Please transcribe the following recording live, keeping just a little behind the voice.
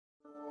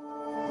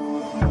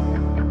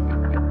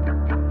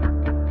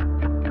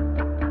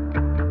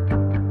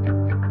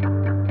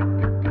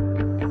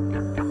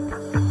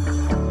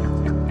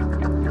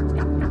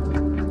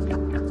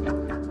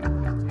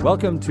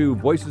Welcome to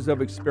Voices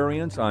of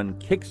Experience on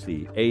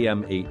KIXI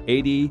AM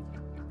 880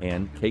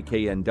 and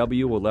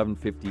KKNW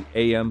 1150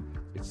 AM.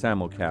 It's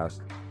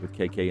simulcast with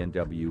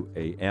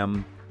KKNW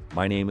AM.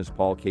 My name is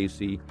Paul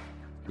Casey.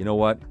 You know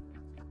what?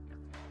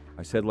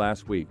 I said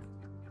last week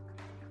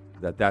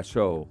that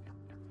show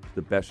is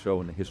the best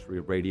show in the history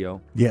of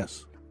radio.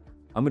 Yes.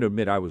 I'm going to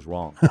admit I was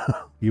wrong.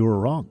 You were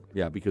wrong.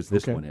 Yeah, because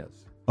this one is.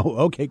 Oh,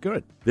 okay,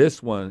 good.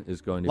 This one is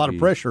going to be a lot of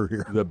pressure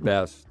here. The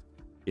best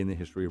in the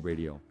history of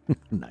radio.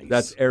 Nice.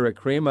 That's Eric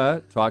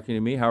Crema talking to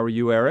me. How are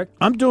you, Eric?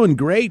 I'm doing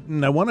great,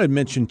 and I want to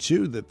mention,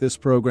 too, that this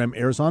program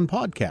airs on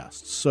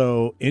podcasts.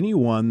 So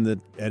anyone that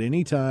at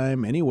any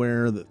time,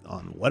 anywhere, that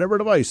on whatever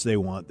device they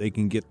want, they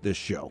can get this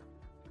show.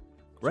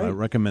 Great. So I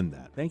recommend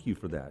that. Thank you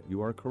for that.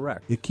 You are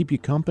correct. It keep you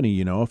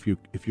company,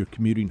 if you're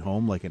commuting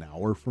home like an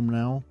hour from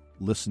now,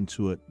 listen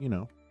to it,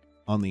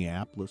 on the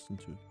app, listen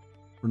to it.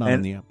 Or not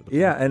on the app. But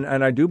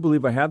and I do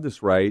believe I have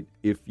this right.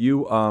 If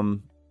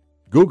you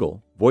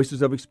Google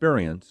Voices of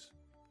Experience,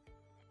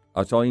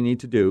 that's all you need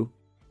to do.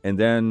 And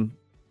then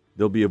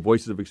there'll be a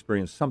Voices of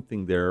Experience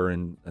something there,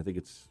 and I think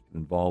it's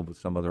involved with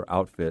some other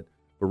outfit.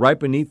 But right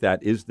beneath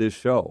that is this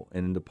show,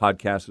 and the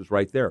podcast is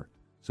right there.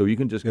 So you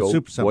can just go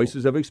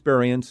Voices of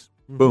Experience,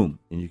 boom,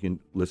 and you can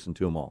listen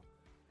to them all.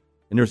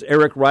 And there's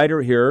Eric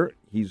Ryder here.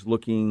 He's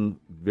looking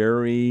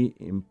very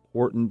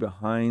important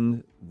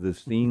behind the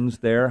scenes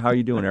there. How are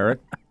you doing, Eric?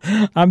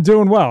 I'm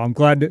doing well. I'm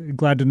glad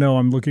to know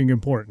I'm looking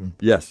important.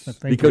 Yes,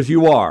 because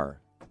you are.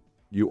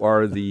 You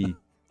are the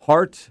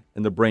heart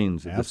and the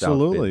brains of this outfit.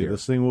 Absolutely.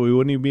 This thing, we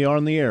wouldn't even be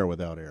on the air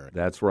without Eric.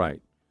 That's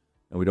right.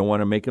 And we don't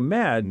want to make him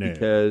mad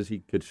because he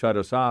could shut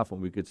us off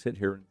and we could sit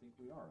here and think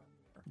we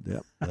are.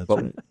 Yep, that's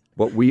right.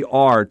 But we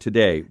are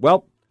today.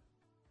 Well,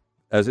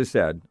 as I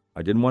said,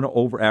 I didn't want to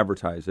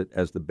over-advertise it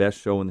as the best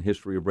show in the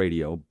history of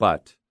radio,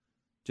 but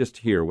just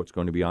hear what's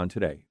going to be on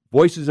today.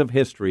 Voices of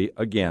History,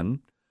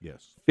 again.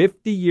 Yes.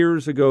 50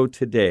 years ago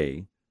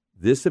today,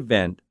 this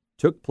event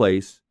took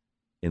place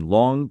in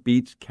Long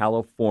Beach,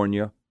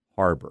 California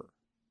Harbor.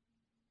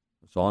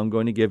 That's all I'm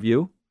going to give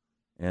you.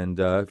 And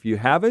if you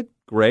have it,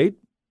 great.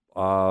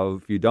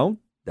 If you don't,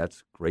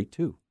 that's great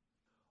too.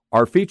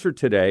 Our feature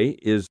today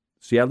is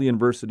Seattle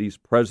University's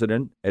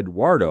president,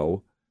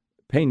 Eduardo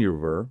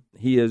Peñaver.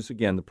 He is,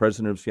 again, the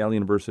president of Seattle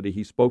University.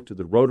 He spoke to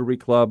the Rotary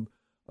Club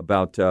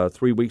about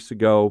 3 weeks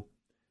ago,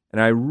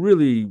 and I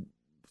really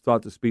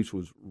thought the speech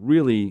was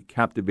really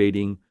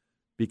captivating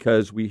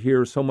because we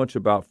hear so much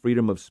about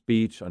freedom of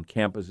speech on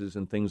campuses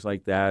and things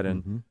like that,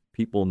 and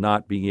people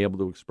not being able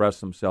to express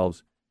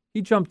themselves.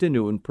 He jumped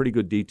into it in pretty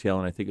good detail,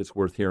 and I think it's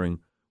worth hearing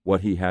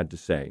what he had to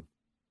say.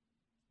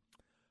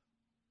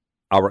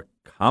 Our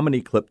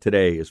comedy clip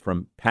today is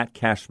from Pat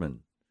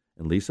Cashman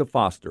and Lisa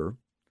Foster.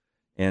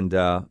 And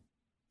the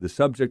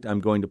subject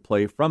I'm going to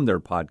play from their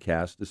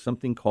podcast is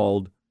something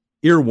called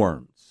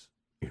earworms.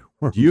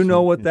 Do you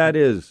know what that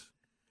is?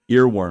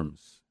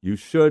 Earworms. You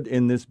should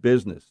in this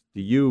business.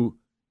 Do you,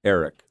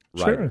 Eric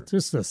Ryder? Sure. It's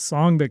just a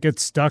song that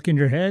gets stuck in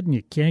your head and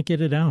you can't get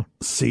it out.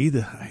 See,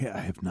 I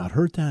have not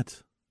heard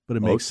that, but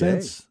it makes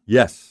sense.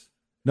 Yes.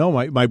 No,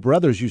 my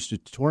brothers used to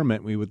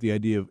torment me with the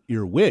idea of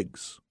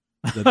earwigs.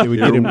 That they would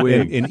get in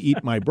and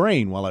eat my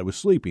brain while I was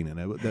sleeping,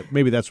 and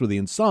maybe that's where the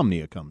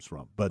insomnia comes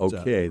from. But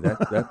okay,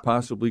 that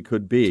possibly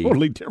could be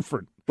totally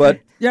different. But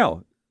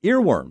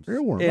earworms.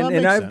 Earworms,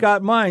 and I've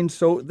got mine.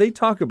 So they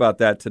talk about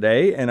that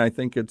today, and I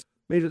think it's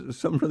made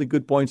some really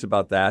good points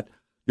about that.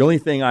 The only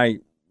thing I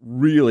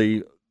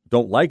really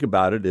don't like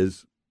about it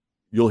is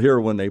you'll hear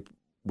when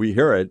we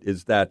hear it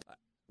is that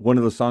one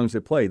of the songs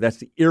they play. That's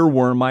the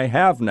earworm I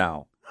have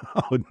now.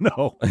 Oh,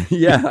 no.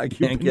 Yeah, I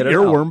can't get it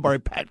Earworm out. by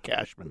Pat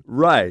Cashman.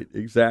 Right,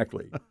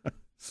 exactly.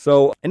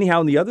 So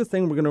anyhow, the other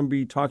thing we're going to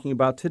be talking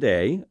about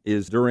today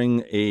is during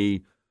a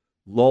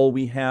lull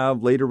we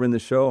have later in the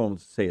show. I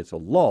won't say it's a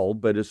lull,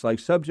 but it's like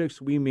subjects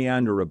we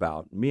meander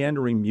about,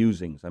 meandering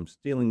musings. I'm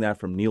stealing that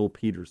from Neil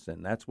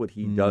Peterson. That's what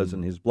he does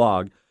in his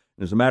blog.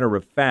 And as a matter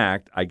of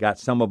fact, I got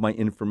some of my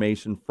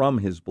information from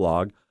his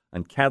blog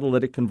on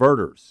catalytic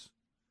converters.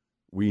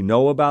 We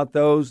know about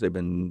those. They've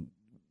been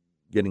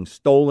getting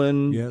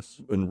stolen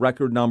in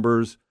record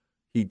numbers.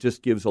 He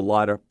just gives a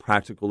lot of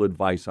practical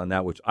advice on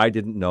that, which I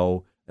didn't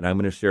know, and I'm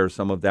going to share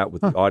some of that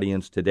with the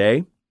audience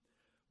today.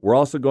 We're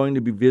also going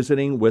to be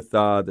visiting with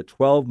the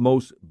 12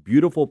 most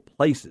beautiful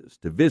places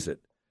to visit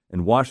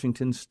in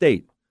Washington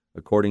State,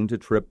 according to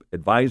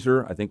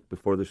TripAdvisor. I think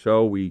before the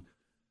show we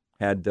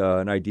had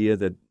an idea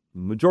that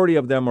majority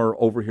of them are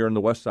over here on the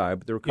west side,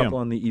 but there are a couple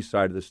on the east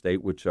side of the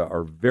state, which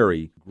are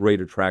very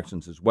great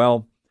attractions as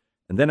well.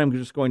 And then I'm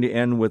just going to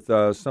end with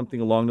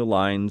something along the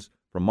lines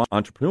from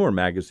Entrepreneur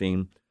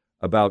Magazine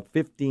about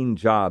 15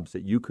 jobs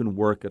that you can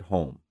work at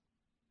home.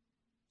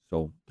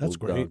 So that's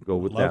great. Go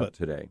with that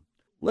today.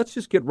 Let's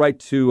just get right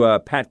to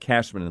Pat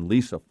Cashman and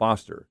Lisa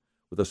Foster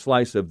with a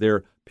slice of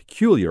their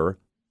peculiar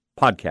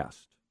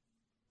podcast.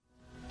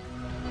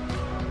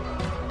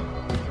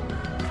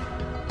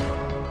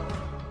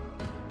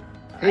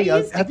 Hey,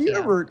 have you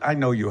ever, I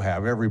know you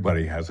have,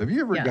 everybody has, have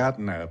you ever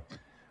gotten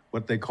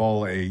what they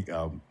call a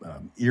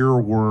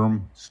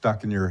earworm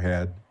stuck in your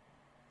head?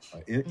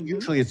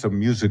 Usually it's a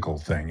musical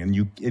thing, and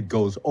it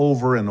goes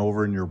over and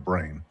over in your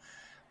brain.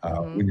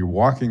 When you're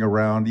walking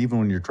around, even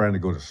when you're trying to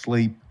go to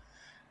sleep.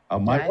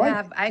 My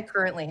wife. I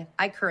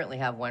currently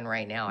have one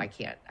right now. I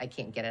can't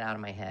get it out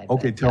of my head.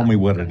 Okay, but, tell me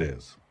what it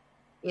is.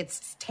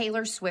 It's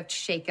Taylor Swift,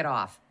 "Shake It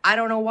Off." I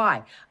don't know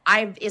why.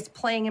 It's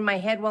playing in my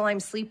head while I'm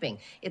sleeping.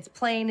 It's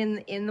playing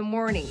in the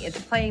morning.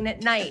 It's playing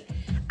at night.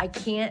 I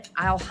can't.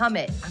 I'll hum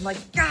it. I'm like,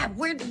 God,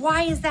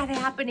 why is that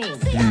happening? I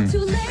say I'm too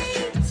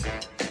late.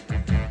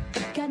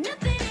 Got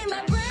nothing in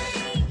my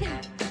brain.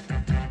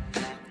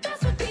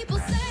 That's what people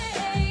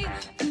say.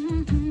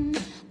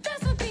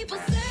 That's what people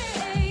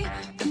say.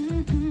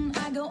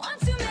 I go on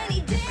too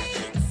many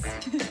dates,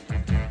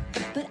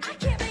 but I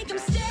can't make them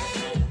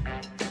stay.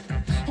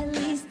 At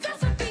least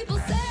that's what people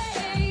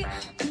say.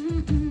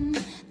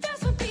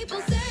 That's what people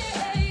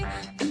say.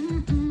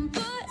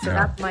 So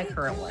that's my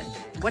current one.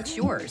 What's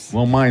yours?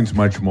 Well, mine's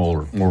much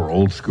more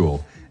old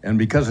school. And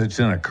because it's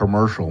in a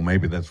commercial,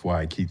 maybe that's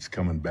why it keeps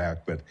coming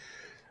back. But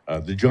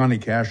the Johnny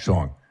Cash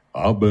song,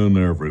 "I've been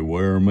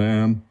everywhere,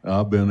 man.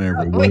 I've been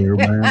everywhere,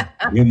 man.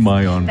 In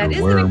my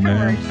underwear,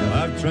 man."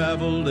 I've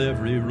traveled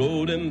every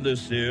road in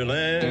this here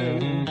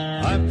land.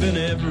 I've been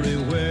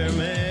everywhere,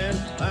 man.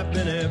 I've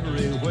been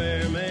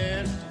everywhere,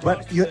 man.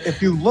 But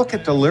if you look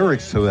at the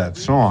lyrics to that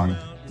song,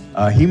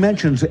 he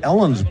mentions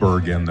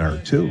Ellensburg in there,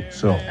 too.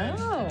 So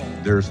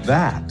there's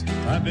that.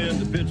 I've been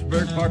to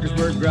Pittsburgh,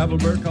 Parkersburg,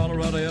 Gravelburg,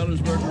 Colorado,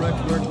 Ellensburg,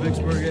 Rexburg,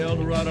 Vicksburg,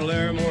 Eldorado,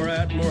 Larimore,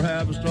 Atmore,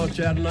 Haverstraw,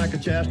 Chattanooga,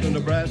 Chaska,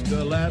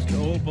 Nebraska, Alaska,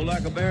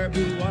 Opelika,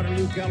 Baraboo,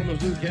 Waterloo,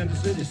 Kalamazoo,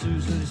 Kansas City, Sioux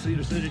City,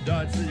 Cedar City,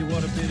 Dodge City.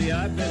 What a pity.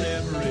 I've been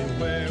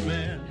everywhere,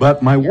 man.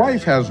 But my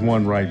wife has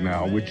one right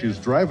now, which is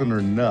driving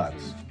her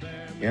nuts.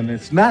 And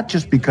it's not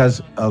just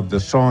because of the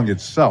song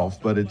itself,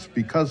 but it's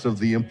because of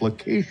the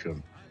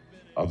implication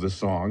of the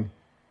song.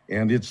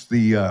 And it's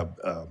the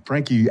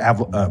Frankie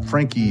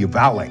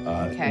Valli.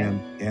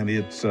 And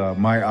it's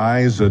 "My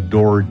Eyes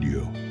Adored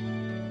You."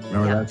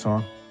 Remember that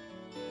song?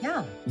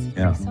 Yeah, it's a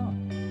great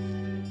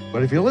song.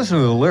 But if you listen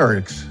to the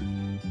lyrics,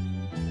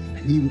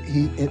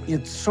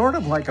 it's sort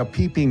of like a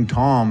Peeping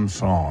Tom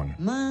song.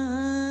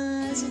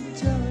 My eyes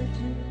adored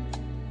you.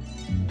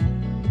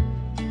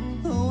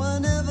 Oh, I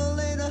never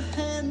laid a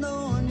hand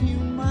on you.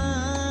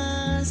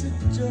 My eyes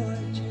adored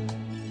you.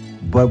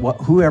 But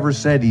whoever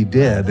said he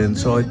did, and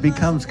so it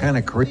becomes kind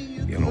of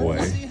creepy in a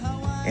way.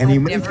 And he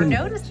Never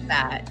noticed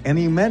that. And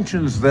he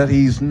mentions that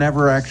he's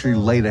never actually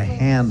laid a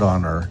hand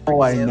on her.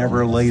 Oh, I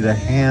never laid a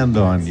hand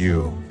on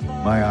you.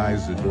 My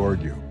eyes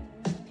adored you.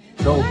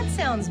 So Well, that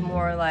sounds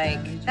more like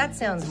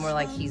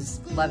he's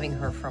loving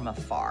her from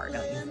afar,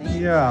 don't you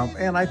think? yeah,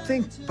 and I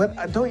think,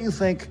 but don't you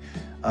think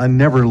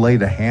 "never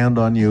laid a hand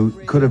on you"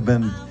 could have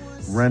been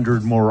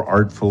rendered more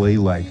artfully?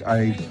 Like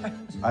I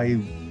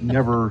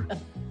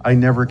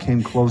never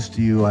came close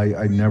to you.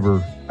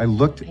 I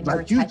looked,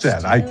 like you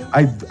said,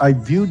 I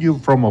viewed you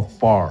from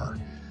afar.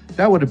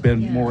 That would have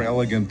been more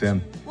elegant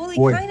than, Well,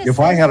 boy, kinda if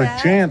I says had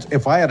that.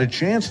 if I had a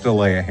chance to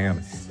lay a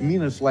hand. I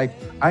mean, it's like,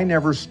 I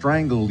never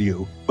strangled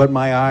you, but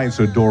my eyes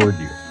adored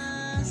you.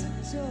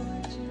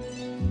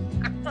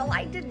 Well,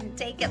 I didn't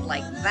take it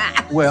like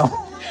that.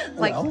 Well,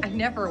 I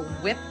never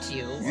whipped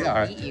you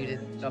or beat you to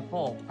the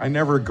pulp. I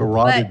never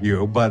garroted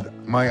you, but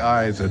my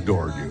eyes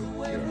adored you.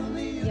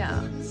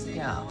 Yeah.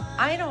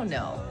 I don't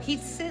know.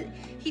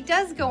 He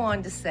does go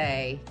on to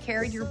say,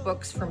 "Carried your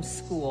books from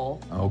school,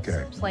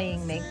 Okay.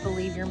 playing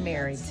make-believe you're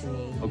married to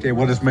me." Okay,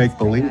 what does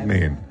make-believe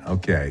mean?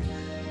 Okay.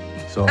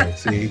 So,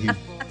 see,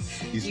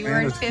 he's You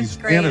were in he's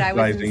fifth grade, I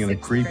was in fantasizing in a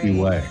sixth creepy grade.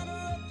 way.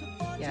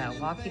 Yeah,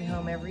 walking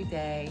home every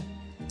day.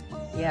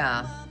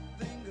 Yeah.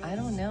 I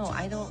don't know.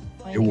 I don't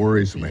find It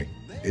worries creepy.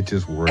 me. It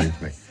just worries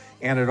me.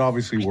 And it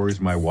obviously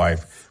worries my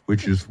wife,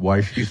 which is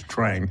why she's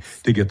trying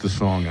to get the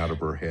song out of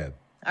her head.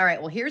 All right.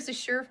 Well, here's a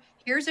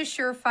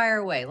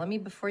surefire way.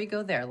 Before you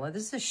go there,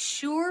 this is a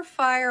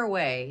surefire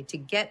way to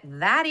get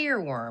that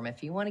earworm.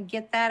 If you want to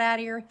get that out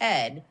of your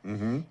head,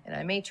 and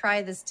I may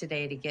try this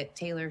today to get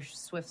Taylor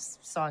Swift's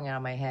song out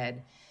of my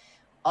head.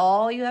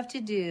 All you have to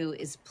do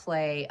is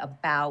play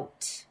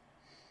about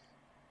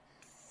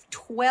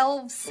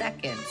 12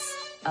 seconds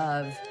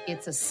of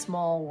 "It's a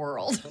Small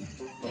World."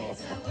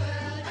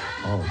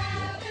 Oh,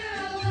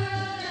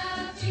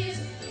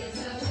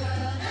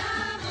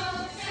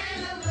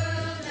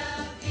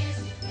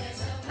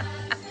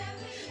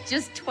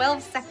 Just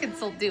 12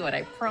 seconds will do it.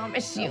 I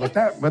promise you. but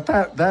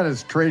that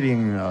is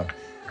trading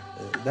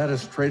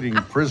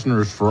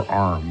prisoners for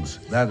arms.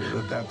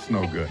 That's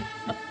no good.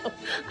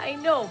 I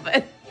know,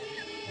 but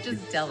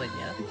just telling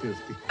you,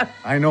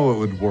 I know it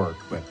would work,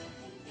 but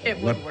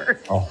it would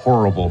work. a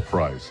horrible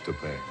price to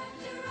pay.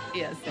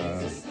 Yes.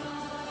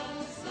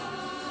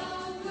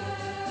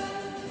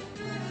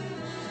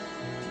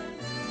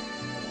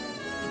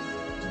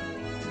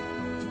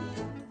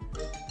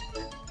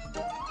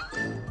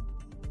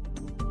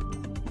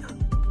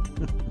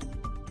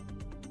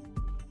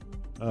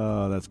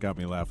 That's got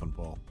me laughing,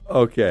 Paul.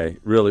 Okay,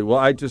 really. Well,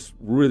 I just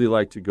really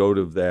like to go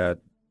to that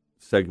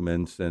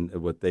segments and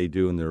what they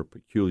do in their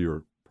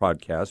peculiar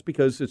podcast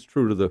because it's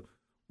true to the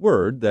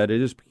word that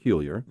it is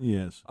peculiar.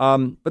 Yes.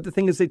 But the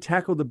thing is, they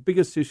tackle the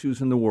biggest issues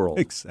in the world.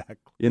 Exactly.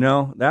 You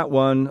know, that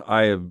one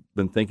I have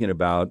been thinking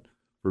about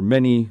for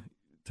many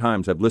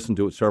times. I've listened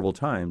to it several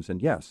times,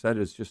 and yes, that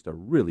is just a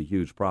really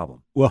huge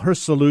problem. Well, her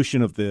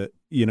solution of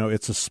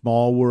it's a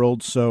small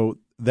world, so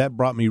that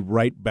brought me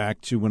right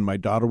back to when my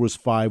daughter was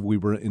 5. We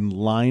were in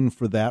line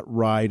for that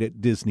ride at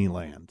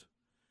Disneyland.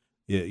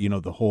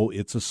 The whole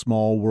It's a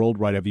Small World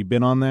ride. Have you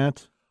been on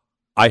that?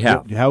 I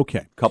have. Okay.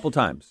 A couple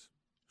times.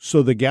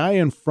 So the guy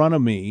in front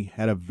of me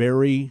had a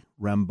very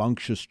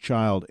rambunctious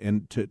child,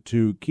 and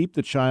to keep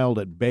the child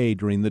at bay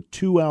during the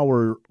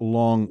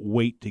 2-hour-long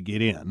wait to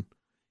get in,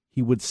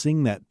 he would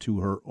sing that to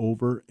her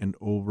over and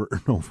over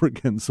and over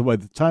again. So by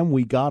the time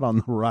we got on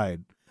the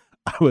ride,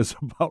 I was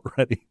about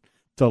ready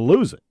to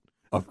lose it.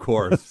 Of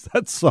course.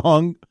 That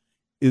song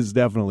is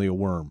definitely a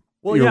worm.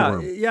 Well,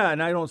 Earworm. yeah,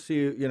 and I don't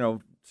see,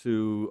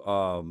 to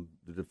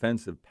the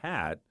defense of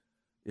Pat,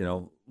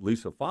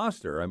 Lisa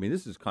Foster, I mean,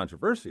 this is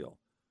controversial.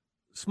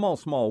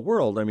 Small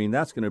world, I mean,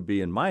 that's going to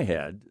be in my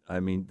head. I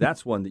mean,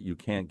 that's one that you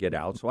can't get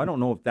out. So I don't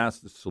know if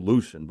that's the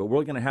solution, but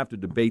we're going to have to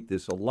debate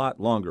this a lot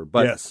longer.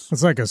 But yes.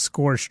 It's like a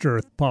scorched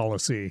earth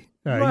policy,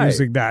 Right.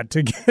 using that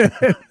to get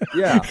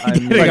yeah, I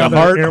mean, like a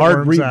hard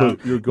earworms reboot.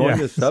 out. You're going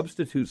Yeah. to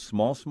substitute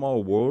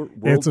small world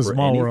It's a for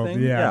small anything?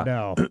 world. Yeah,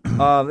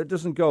 no. It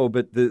doesn't go.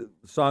 But the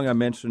song I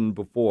mentioned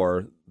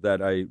before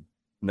that I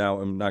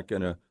now am not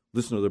going to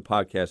listen to their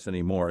podcast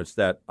anymore. It's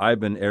that I've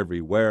Been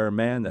Everywhere,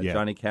 Man, that Yeah.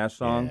 Johnny Cash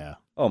song. Yeah.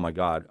 Oh, my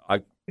God.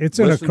 It's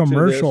in a Listen to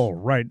commercial this.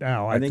 right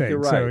now, I think you're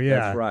right. So, yeah.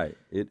 That's right.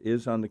 It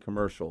is on the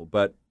commercial,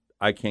 but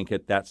I can't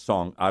get that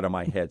song out of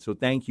my head. So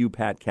thank you,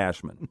 Pat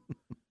Cashman,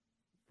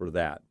 for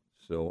that.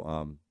 So,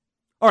 all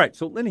right.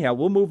 So anyhow,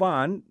 we'll move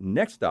on.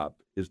 Next up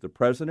is the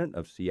president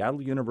of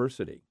Seattle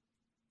University.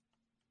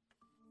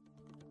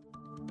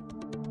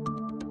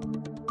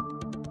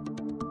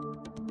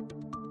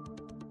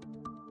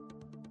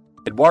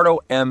 Eduardo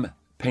M.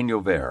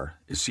 Peñover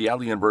is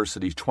Seattle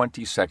University's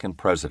 22nd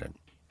president.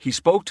 He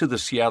spoke to the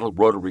Seattle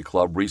Rotary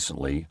Club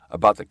recently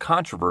about the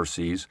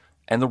controversies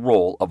and the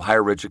role of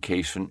higher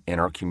education in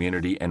our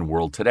community and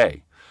world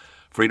today.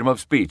 Freedom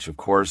of speech, of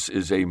course,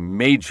 is a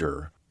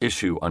major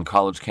issue on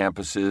college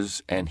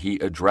campuses, and he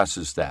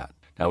addresses that.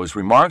 Now, his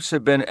remarks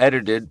have been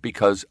edited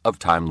because of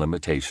time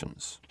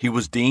limitations. He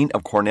was dean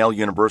of Cornell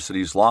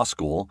University's Law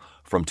School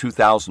from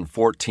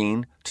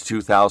 2014 to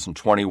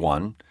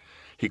 2021.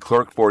 He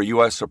clerked for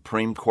U.S.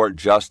 Supreme Court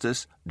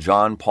Justice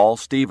John Paul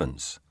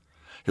Stevens.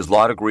 His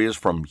law degree is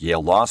from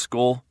Yale Law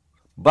School,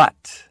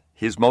 but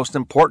his most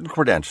important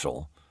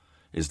credential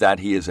is that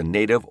he is a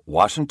native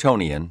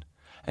Washingtonian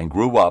and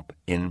grew up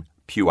in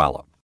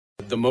Puyallup.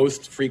 The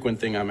most frequent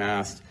thing I'm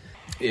asked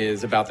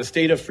is about the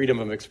state of freedom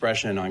of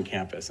expression on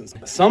campus.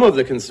 And some of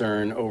the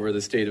concern over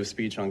the state of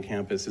speech on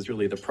campus is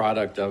really the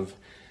product of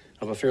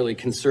a fairly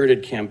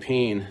concerted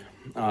campaign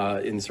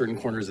in certain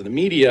corners of the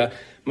media,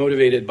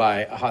 motivated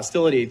by a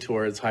hostility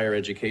towards higher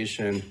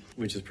education,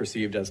 which is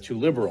perceived as too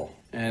liberal.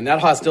 And that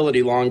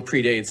hostility long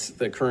predates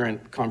the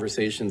current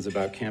conversations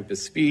about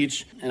campus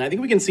speech. And I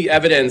think we can see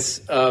evidence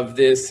of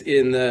this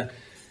in the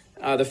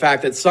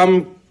fact that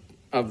some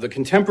of the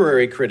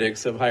contemporary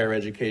critics of higher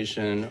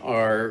education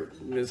are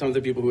some of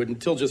the people who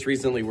until just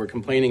recently were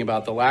complaining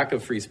about the lack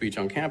of free speech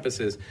on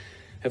campuses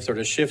have sort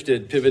of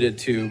pivoted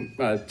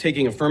to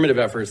taking affirmative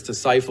efforts to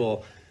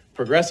stifle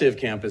progressive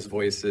campus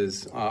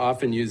voices,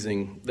 often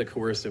using the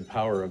coercive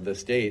power of the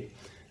state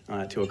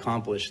to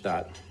accomplish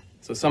that.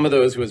 So some of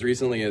those who as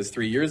recently as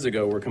 3 years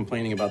ago were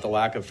complaining about the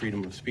lack of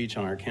freedom of speech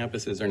on our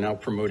campuses are now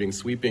promoting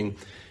sweeping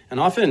and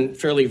often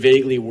fairly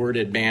vaguely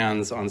worded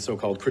bans on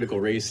so-called critical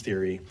race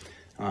theory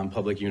on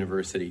public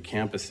university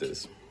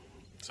campuses.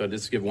 So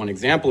just to give one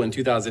example, in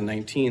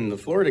 2019, the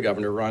Florida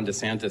governor, Ron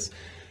DeSantis,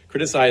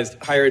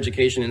 criticized higher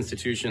education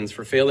institutions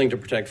for failing to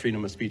protect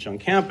freedom of speech on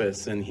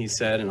campus. And he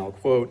said, and I'll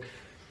quote,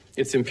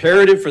 "It's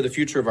imperative for the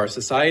future of our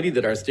society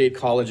that our state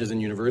colleges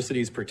and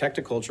universities protect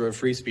a culture of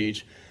free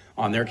speech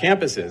on their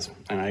campuses."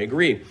 And I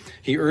agree.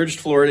 He urged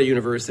Florida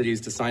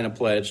universities to sign a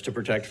pledge to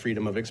protect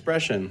freedom of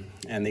expression,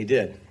 and they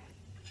did.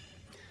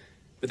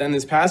 But then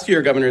this past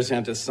year, Governor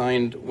DeSantis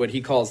signed what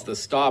he calls the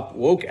Stop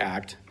Woke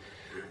Act,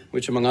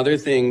 which, among other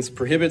things,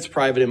 prohibits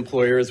private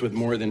employers with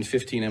more than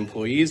 15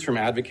 employees from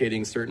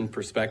advocating certain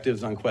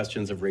perspectives on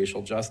questions of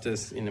racial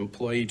justice in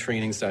employee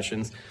training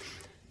sessions.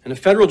 And a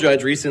federal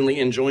judge recently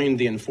enjoined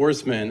the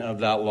enforcement of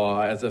that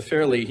law as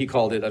he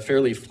called it a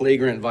fairly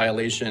flagrant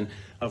violation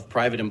of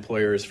private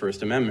employers'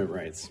 First Amendment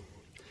rights.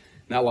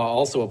 And that law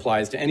also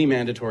applies to any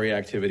mandatory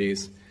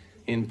activities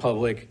in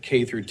public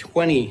K through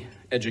 20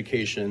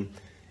 education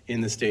in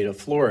the state of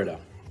Florida.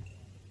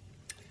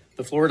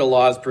 The Florida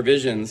law's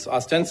provisions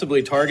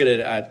ostensibly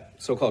targeted at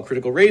so-called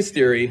critical race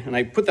theory, and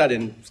I put that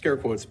in scare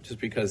quotes just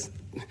because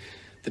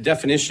the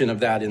definition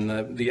of that in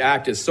the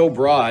act is so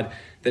broad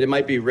that it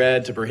might be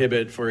read to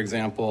prohibit, for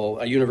example,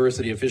 a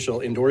university official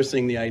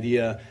endorsing the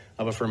idea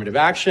of affirmative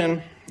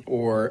action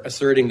or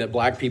asserting that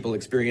black people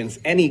experience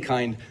any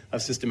kind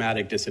of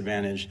systematic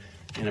disadvantage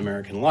in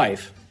American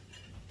life.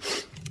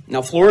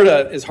 Now,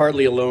 Florida is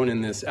hardly alone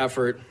in this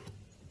effort.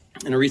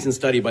 in a recent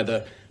study by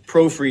the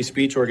pro-free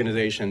speech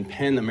organization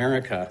PEN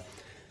America,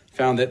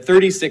 found that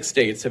 36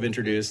 states have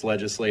introduced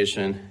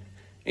legislation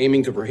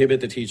aiming to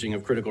prohibit the teaching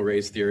of critical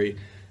race theory,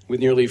 with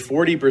nearly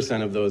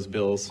 40% of those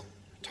bills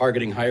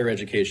targeting higher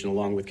education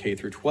along with K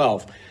through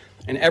 12.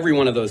 And every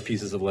one of those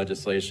pieces of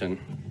legislation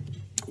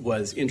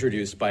was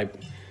introduced by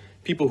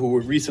people who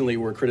recently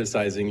were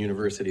criticizing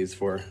universities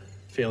for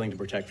failing to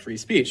protect free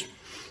speech.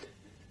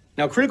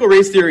 Now, critical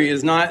race theory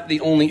is not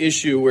the only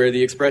issue where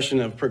the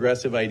expression of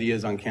progressive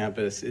ideas on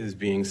campus is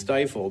being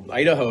stifled.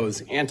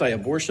 Idaho's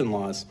anti-abortion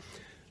laws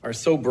are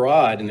so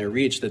broad in their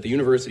reach that the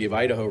University of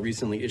Idaho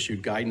recently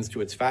issued guidance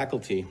to its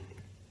faculty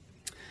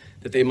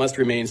that they must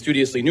remain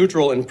studiously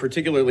neutral and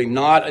particularly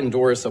not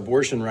endorse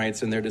abortion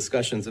rights in their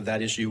discussions of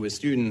that issue with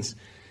students,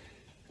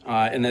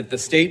 and that the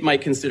state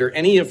might consider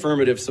any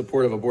affirmative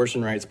support of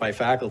abortion rights by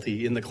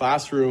faculty in the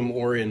classroom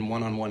or in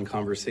one-on-one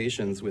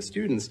conversations with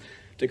students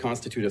to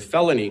constitute a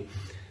felony.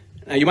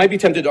 Now, you might be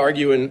tempted to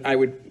argue, and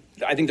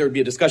I think there would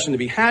be a discussion to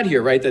be had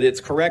here, right, that it's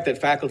correct that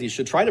faculty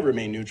should try to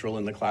remain neutral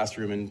in the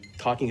classroom and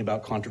talking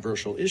about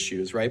controversial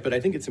issues, right? But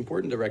I think it's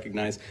important to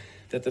recognize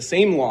that the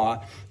same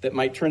law that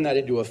might turn that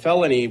into a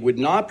felony would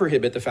not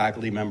prohibit the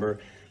faculty member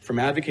from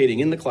advocating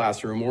in the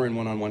classroom or in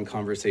one-on-one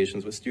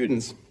conversations with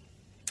students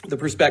the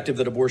perspective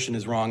that abortion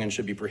is wrong and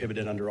should be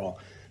prohibited under all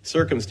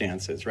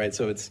circumstances, right?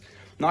 So it's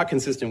not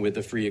consistent with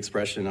the free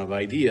expression of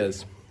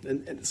ideas.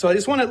 And so I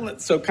just want to,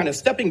 so kind of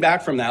stepping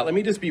back from that, let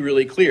me just be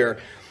really clear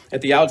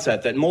at the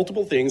outset that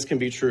multiple things can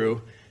be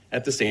true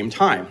at the same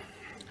time,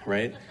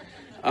 right?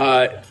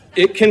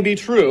 It can be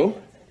true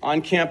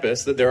on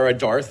campus that there are a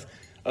dearth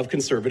of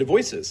conservative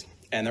voices,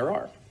 and there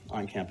are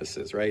on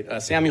campuses,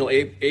 right? Samuel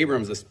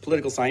Abrams, a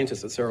political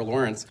scientist at Sarah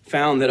Lawrence,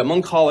 found that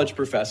among college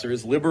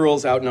professors,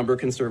 liberals outnumber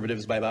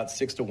conservatives by about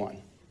 6 to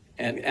 1.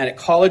 And at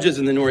colleges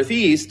in the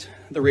Northeast,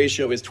 the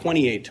ratio is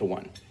 28 to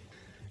 1.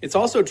 It's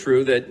also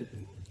true that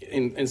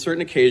in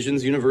certain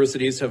occasions,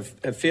 universities have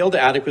failed to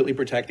adequately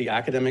protect the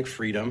academic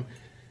freedom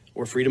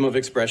or freedom of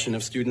expression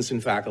of students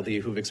and faculty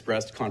who've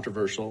expressed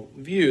controversial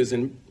views,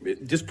 and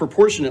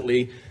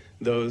disproportionately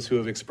those who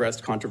have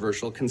expressed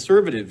controversial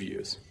conservative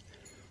views.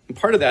 And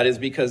part of that is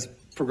because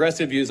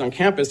progressive views on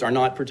campus are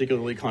not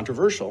particularly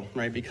controversial,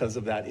 right, because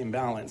of that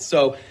imbalance.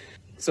 So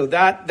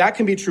that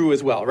can be true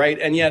as well, right?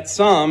 And yet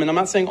some, and I'm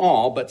not saying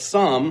all, but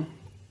some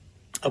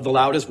of the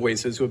loudest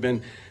voices who have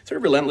been sort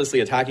of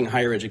relentlessly attacking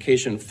higher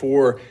education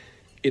for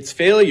its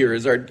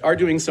failures are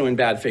doing so in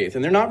bad faith.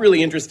 And they're not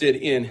really interested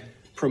in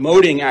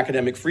promoting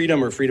academic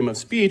freedom or freedom of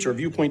speech or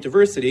viewpoint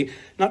diversity,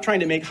 not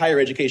trying to make higher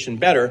education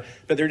better,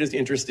 but they're just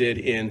interested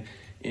in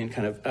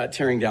kind of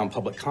tearing down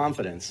public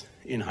confidence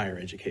in higher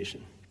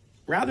education.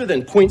 Rather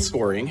than point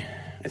scoring,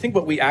 I think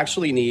what we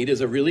actually need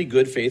is a really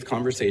good faith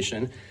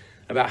conversation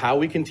about how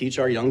we can teach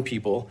our young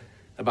people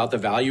about the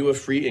value of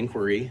free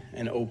inquiry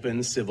and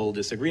open civil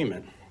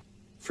disagreement.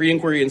 Free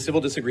inquiry and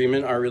civil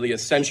disagreement are really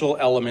essential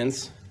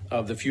elements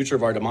of the future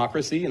of our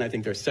democracy, and I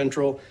think they're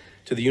central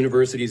to the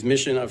university's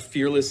mission of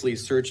fearlessly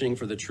searching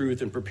for the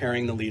truth and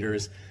preparing the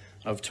leaders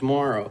of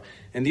tomorrow.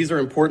 And these are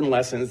important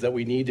lessons that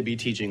we need to be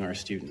teaching our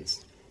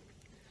students.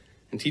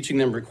 And teaching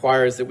them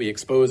requires that we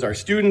expose our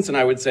students, and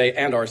I would say,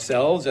 and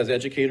ourselves as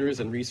educators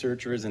and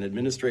researchers and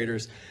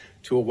administrators,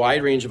 to a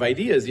wide range of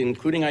ideas,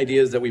 including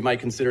ideas that we might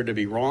consider to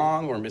be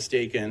wrong or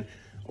mistaken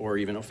or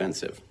even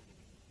offensive.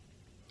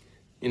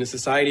 In a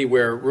society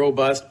where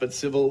robust but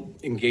civil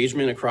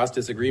engagement across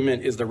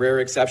disagreement is the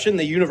rare exception,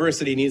 the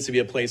university needs to be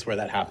a place where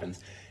that happens.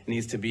 It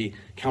needs to be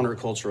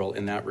countercultural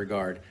in that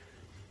regard.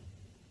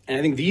 And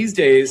I think these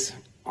days,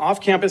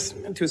 off campus,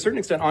 to a certain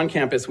extent on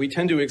campus, we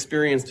tend to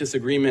experience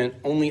disagreement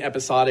only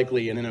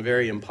episodically and in a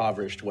very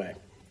impoverished way.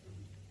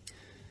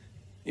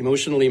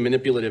 Emotionally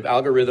manipulative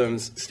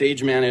algorithms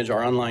stage manage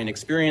our online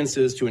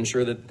experiences to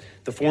ensure that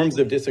the forms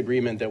of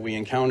disagreement that we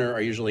encounter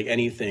are usually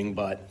anything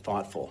but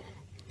thoughtful.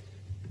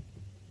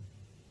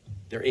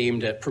 They're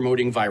aimed at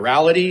promoting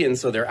virality, and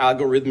so they're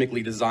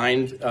algorithmically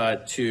designed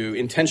to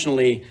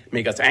intentionally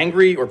make us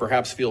angry or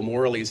perhaps feel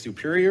morally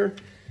superior,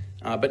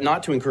 but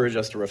not to encourage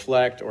us to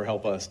reflect or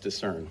help us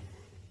discern.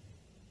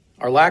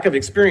 Our lack of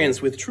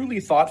experience with truly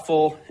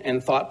thoughtful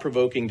and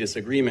thought-provoking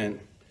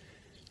disagreement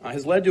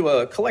has led to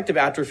a collective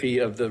atrophy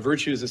of the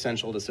virtues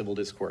essential to civil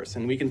discourse.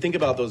 And we can think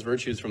about those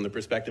virtues from the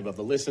perspective of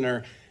the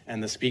listener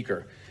and the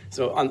speaker.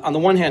 So on the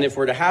one hand, if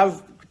we're to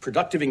have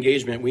productive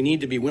engagement, we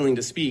need to be willing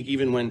to speak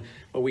even when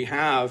what we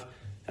have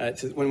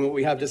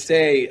to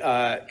say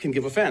can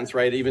give offense,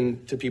 right?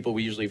 Even to people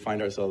we usually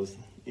find ourselves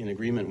in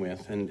agreement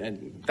with.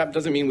 And that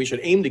doesn't mean we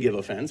should aim to give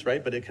offense,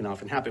 right? But it can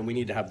often happen. We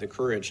need to have the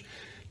courage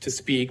to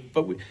speak,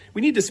 but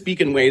we need to speak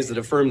in ways that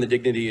affirm the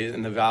dignity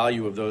and the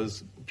value of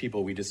those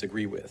people we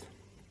disagree with,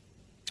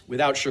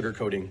 without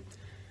sugarcoating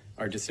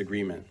our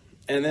disagreement.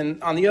 And then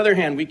on the other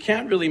hand, we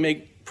can't really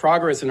make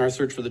progress in our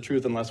search for the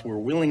truth unless we're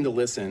willing to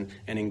listen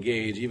and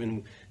engage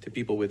even to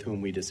people with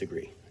whom we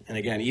disagree. And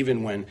again,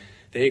 even when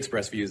they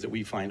express views that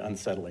we find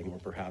unsettling or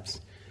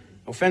perhaps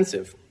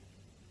offensive.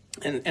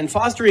 And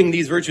fostering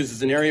these virtues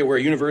is an area where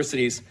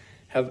universities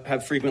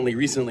have frequently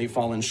recently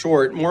fallen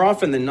short, more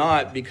often than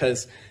not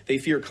because they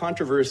fear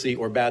controversy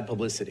or bad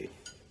publicity.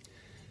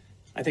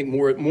 I think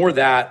more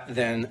that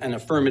than an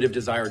affirmative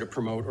desire to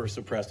promote or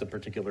suppress a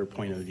particular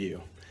point of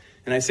view.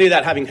 And I say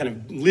that having kind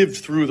of lived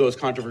through those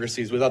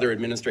controversies with other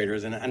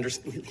administrators and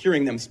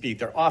hearing them speak.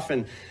 They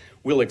often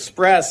will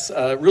express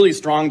a really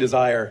strong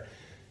desire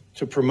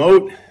to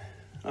promote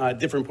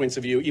different points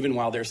of view, even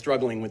while they're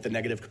struggling with the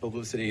negative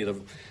publicity,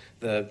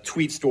 the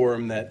tweet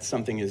storm that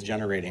something is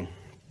generating.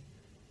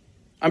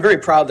 I'm very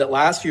proud that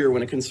last year,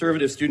 when a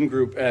conservative student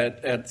group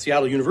at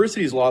Seattle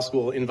University's law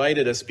school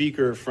invited a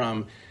speaker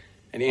from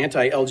an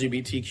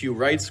anti-LGBTQ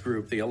rights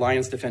group, the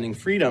Alliance Defending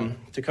Freedom,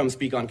 to come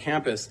speak on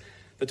campus,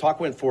 the talk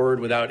went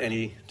forward without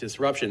any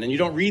disruption. And you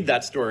don't read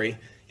that story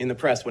in the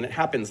press when it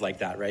happens like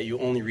that, right? You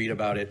only read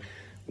about it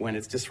when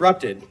it's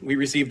disrupted. We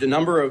received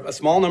a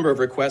small number of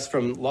requests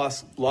from law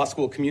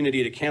school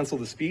community to cancel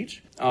the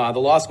speech. The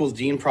law school's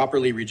dean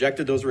properly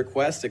rejected those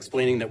requests,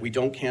 explaining that we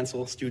don't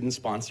cancel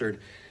student-sponsored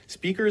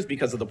speakers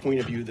because of the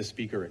point of view the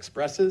speaker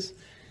expresses.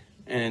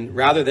 And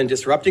rather than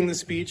disrupting the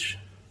speech,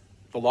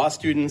 the law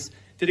students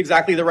did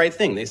exactly the right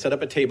thing. They set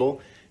up a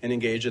table and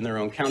engaged in their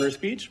own counter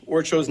speech,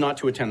 or chose not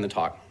to attend the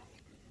talk.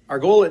 Our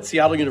goal at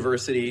Seattle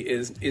University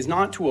is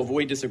not to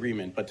avoid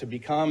disagreement, but to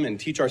become and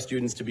teach our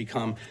students to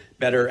become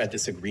better at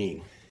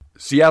disagreeing.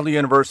 Seattle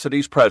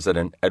University's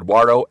president,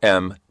 Eduardo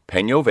M.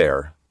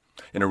 Peñover,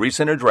 in a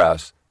recent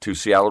address to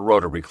Seattle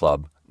Rotary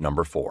Club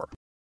number 4.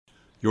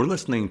 You're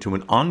listening to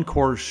an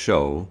encore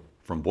show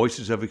from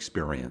Voices of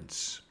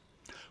Experience.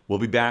 We'll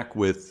be back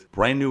with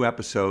brand new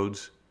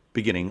episodes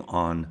beginning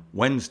on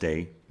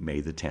Wednesday,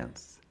 May the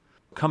 10th.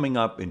 Coming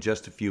up in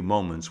just a few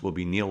moments will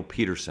be Neil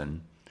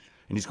Peterson,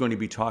 and he's going to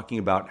be talking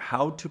about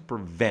how to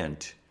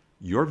prevent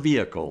your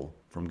vehicle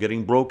from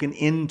getting broken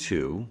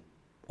into,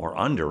 or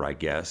under, I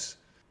guess,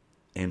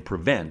 and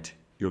prevent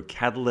your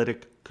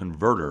catalytic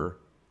converter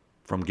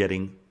from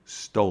getting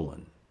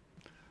stolen.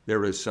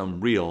 There is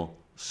some real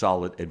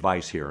solid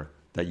advice here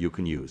that you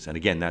can use. And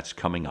again, that's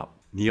coming up.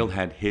 Neil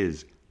had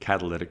his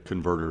catalytic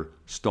converter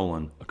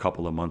stolen a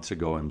couple of months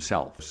ago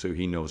himself, so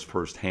he knows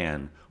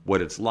firsthand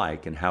what it's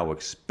like and how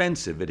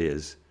expensive it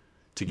is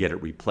to get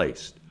it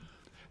replaced.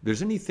 If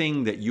there's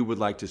anything that you would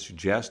like to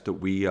suggest that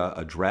we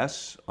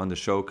address on the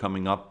show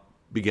coming up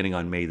beginning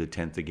on May the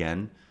 10th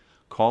again,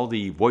 call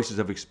the Voices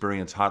of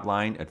Experience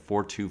hotline at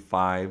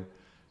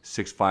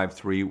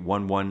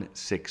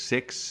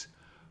 425-653-1166,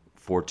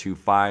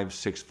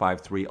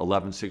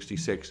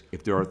 425-653-1166.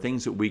 If there are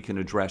things that we can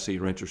address that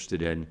you're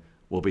interested in,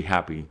 we'll be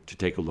happy to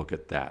take a look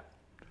at that.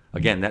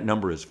 Again, that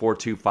number is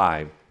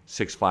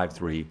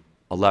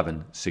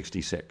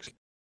 425-653-1166.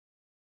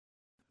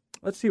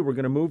 Let's see, we're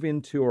going to move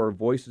into our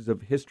Voices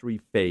of History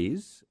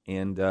phase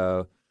and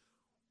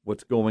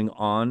what's going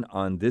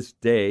on this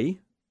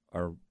day,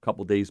 or a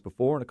couple days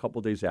before and a couple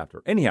days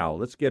after. Anyhow,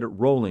 let's get it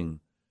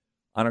rolling.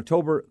 On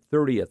October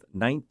 30th,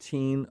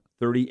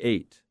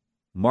 1938,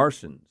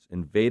 Martians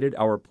invaded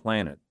our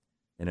planet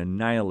and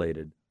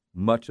annihilated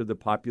much of the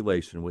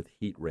population with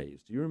heat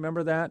rays. Do you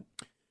remember that?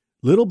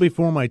 Little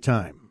before my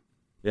time.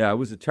 Yeah, it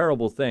was a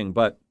terrible thing,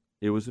 but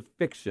it was a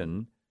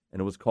fiction,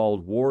 and it was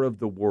called War of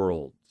the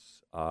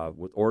Worlds,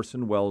 with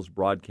Orson Welles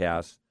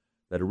broadcasts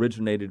that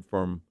originated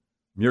from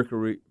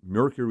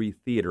Mercury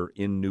Theater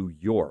in New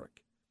York.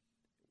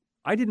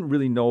 I didn't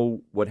really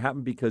know what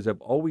happened because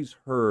I've always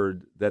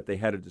heard that they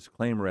had a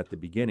disclaimer at the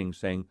beginning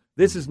saying,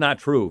 this is not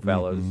true,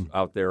 fellas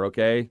out there,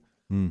 okay?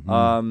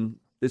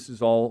 This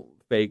is all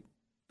fake.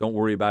 Don't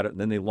worry about it.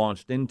 And then they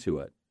launched into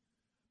it.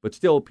 But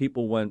still,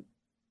 people went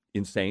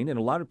insane, and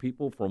a lot of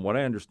people, from what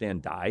I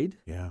understand, died.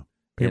 Yeah.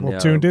 People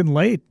tuned in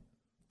late.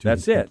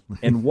 That's it.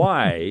 And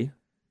why,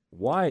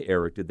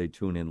 Eric, did they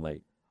tune in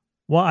late?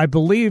 Well, I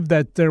believe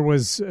that there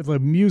was the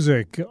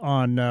music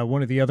on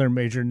one of the other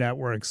major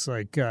networks,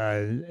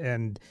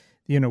 and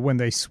when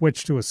they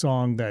switched to a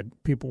song that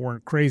people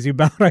weren't crazy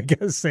about, I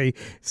guess they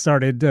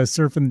started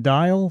surfing the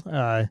dial.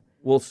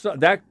 Well,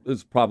 that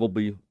is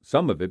probably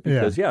some of it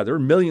because, there are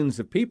millions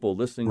of people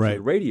listening to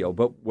the radio.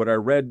 But what I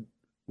read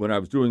when I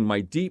was doing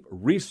my deep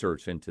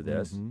research into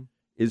this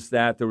is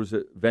that there was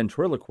a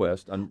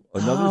ventriloquist on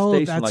another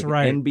station like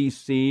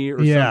NBC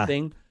or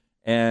something,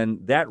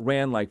 and that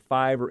ran like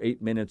 5 or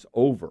 8 minutes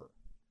over.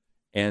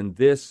 And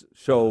this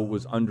show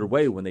was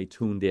underway when they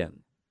tuned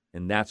in,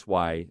 and that's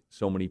why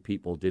so many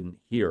people didn't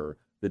hear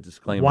the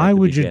disclaimer. Why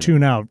would you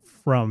tune out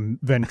from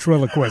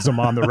ventriloquism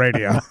on the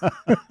radio?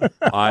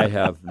 I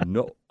have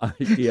no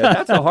idea.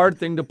 That's a hard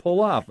thing to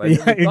pull off. I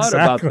never thought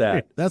about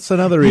that. That's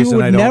another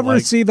reason I don't never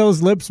see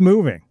those lips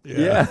moving.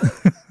 Yeah.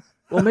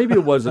 Well, maybe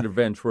it wasn't a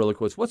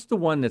ventriloquist. What's the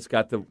one that's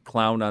got the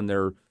clown on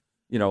their,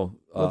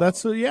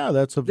 that's a ventriloquist. Yeah,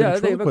 they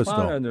have a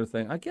clown on their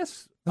thing. I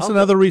guess that's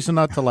another reason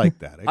not to like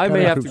that. I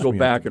may have to go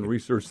back and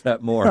research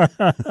that more,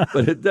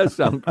 but it does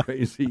sound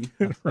crazy.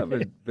 I'm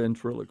a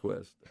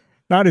ventriloquist.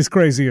 Not as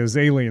crazy as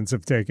aliens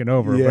have taken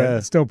over,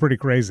 but still pretty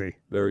crazy.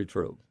 Very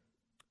true.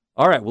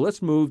 All right, well,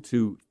 let's move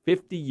to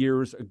 50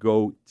 years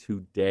ago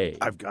today.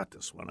 I've got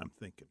this one, I'm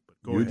thinking. But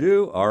go ahead. You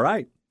do? All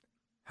right.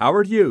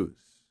 Howard Hughes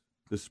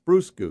the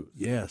spruce goose,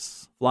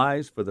 Yes.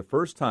 flies for the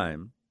first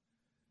time.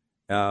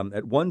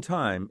 At one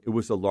time, it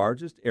was the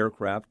largest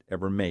aircraft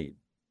ever made.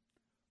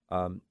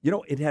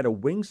 It had a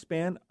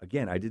wingspan,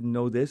 again, I didn't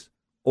know this,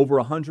 over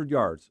 100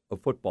 yards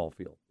of football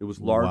field. It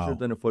was larger Wow.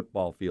 than a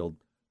football field,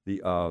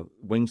 the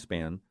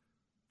wingspan.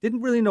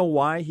 Didn't really know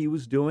why he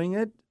was doing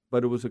it,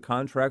 but it was a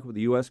contract with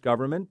the U.S.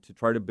 government to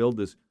try to build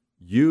this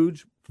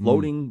huge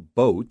floating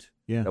boat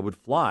Yeah. that would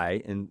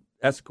fly and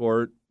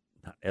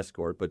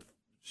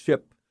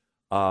ship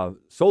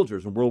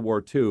soldiers in World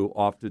War II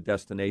off to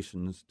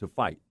destinations to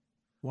fight.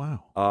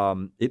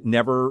 Wow. It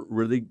never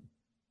really,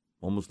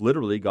 almost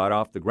literally, got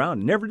off the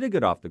ground. It never did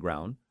get off the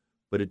ground,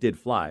 but it did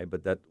fly.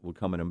 But that will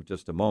come in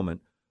just a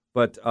moment.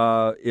 But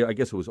I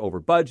guess it was over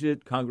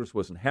budget. Congress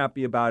wasn't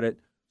happy about it.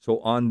 So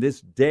on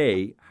this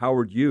day,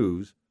 Howard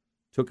Hughes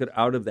took it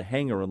out of the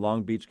hangar in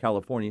Long Beach,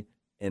 California,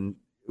 and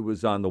it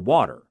was on the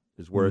water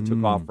is where it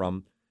took off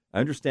from. I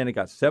understand it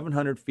got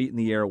 700 feet in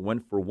the air,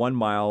 went for 1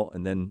 mile,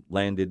 and then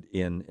landed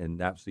in. And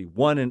that's the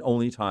one and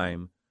only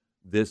time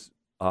this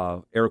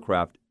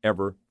aircraft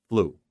ever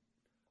flew.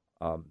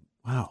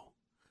 Wow.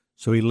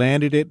 So he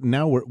landed it.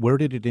 Now where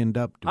did it end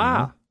up? Do we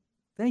know?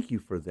 Thank you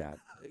for that.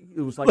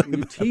 It was like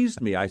you teased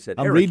me. I said,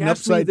 I'm Eric, reading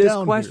ask me upside this down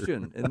here."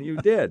 question, and you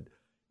did.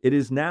 It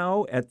is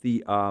now at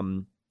the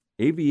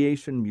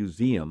Aviation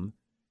Museum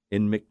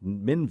in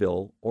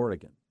McMinnville,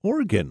 Oregon,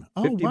 Oregon.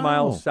 Oh, 50 wow.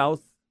 miles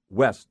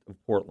southwest of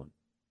Portland.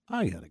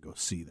 I got to go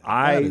see that. That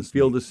I is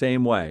feel neat. the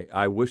same way.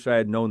 I wish I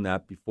had known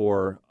that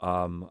before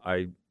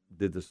I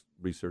did this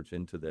research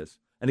into this.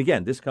 And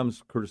again, this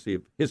comes courtesy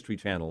of History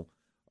Channel,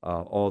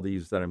 all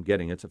these that I'm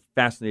getting. It's a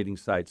fascinating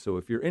site. So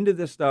if you're into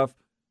this stuff,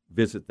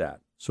 visit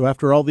that. So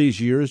after all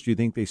these years, do you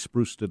think they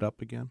spruced it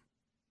up again?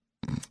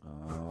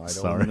 I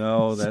Sorry. don't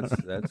know. That's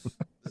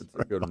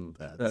a good one.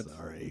 That.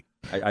 Sorry.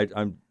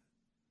 I'm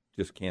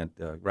just can't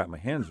wrap my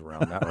hands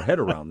around that or head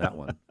around that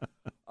one.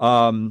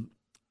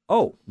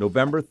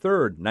 November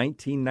 3rd,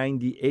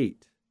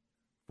 1998,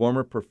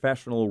 former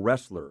professional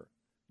wrestler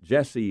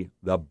Jesse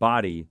the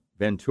Body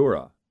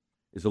Ventura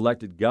is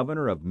elected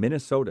governor of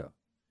Minnesota.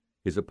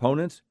 His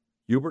opponents,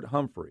 Hubert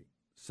Humphrey,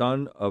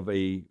 son of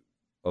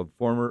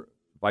former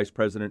Vice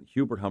President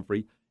Hubert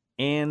Humphrey,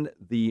 and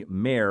the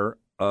mayor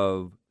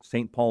of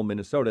St. Paul,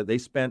 Minnesota. They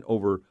spent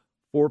over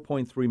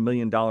 $4.3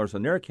 million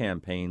on their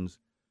campaigns.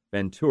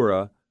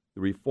 Ventura,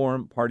 the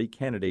Reform Party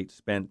candidate,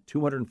 spent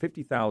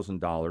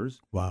 $250,000.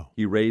 Wow.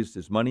 He raised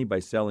his money by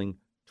selling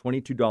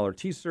 $22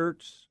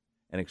 T-shirts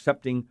and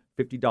accepting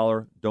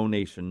 $50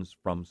 donations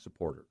from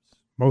supporters.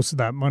 Most of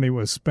that money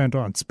was spent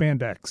on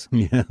spandex.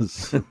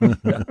 Yes.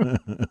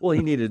 Well,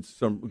 he needed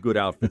some good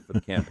outfit for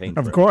the campaign.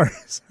 Of trip.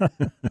 course.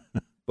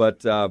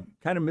 But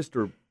kind of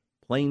Mr.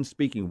 Plain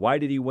speaking, why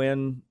did he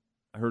win?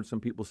 I heard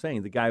some people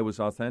saying the guy was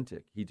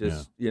authentic. He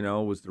just,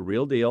 was the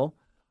real deal.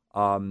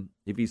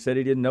 If he said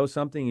he didn't know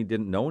something, he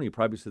didn't know, and he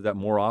probably said that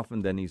more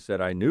often than he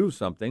said I knew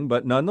something.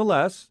 But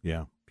nonetheless,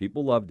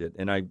 people loved it.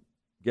 And I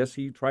guess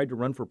he tried to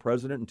run for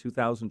president in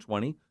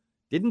 2020.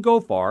 Didn't go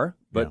far,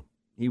 but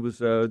he was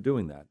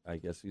doing that, I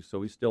guess.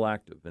 So he's still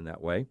active in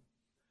that way.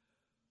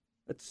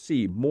 Let's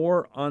see.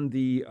 More on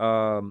the,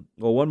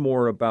 one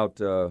more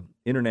about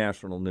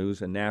international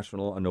news and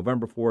national. On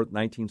November 4th,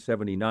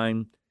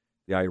 1979,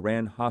 the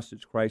Iran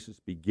hostage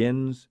crisis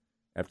begins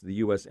after the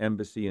U.S.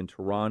 Embassy in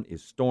Tehran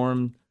is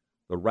stormed.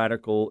 The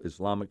radical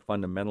Islamic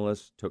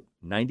fundamentalists took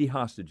 90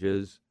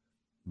 hostages,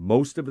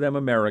 most of them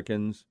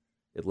Americans.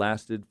 It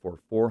lasted for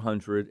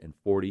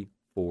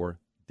 444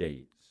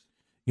 days.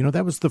 You know,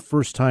 that was the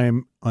first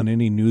time on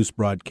any news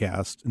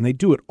broadcast, and they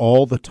do it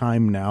all the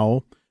time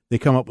now. They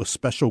come up with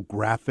special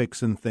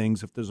graphics and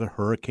things. If there's a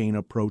hurricane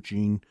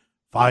approaching,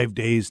 5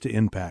 days to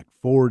impact,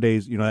 4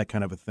 days, that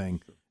kind of a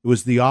thing. It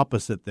was the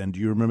opposite then. Do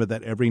you remember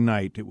that every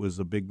night it was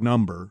a big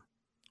number?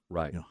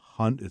 Right.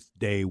 It's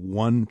day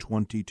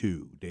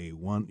 122, day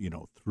one,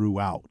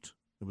 throughout.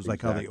 It was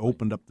like how they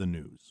opened up the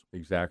news.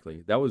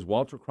 Exactly. That was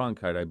Walter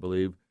Cronkite, I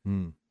believe,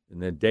 in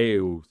the day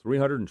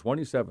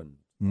 327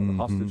 of the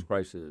hostage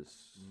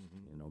crisis.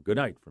 Good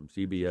night from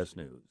CBS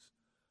News.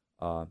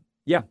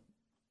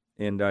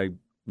 And I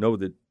know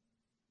that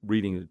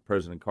reading that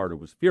President Carter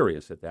was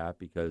furious at that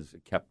because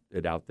it kept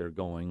it out there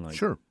going. Like,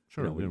 Sure.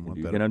 You Didn't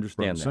want that can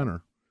understand front that.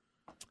 center.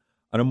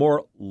 On a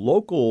more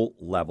local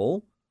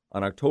level,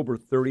 on October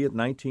 30th,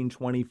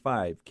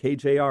 1925,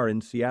 KJR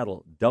in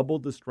Seattle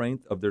doubled the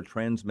strength of their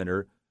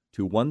transmitter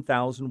to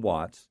 1,000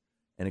 watts,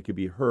 and it could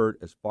be heard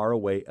as far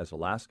away as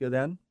Alaska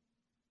then.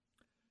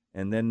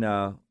 And then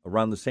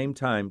around the same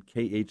time,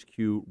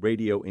 KHQ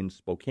Radio in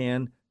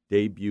Spokane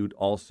debuted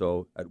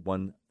also at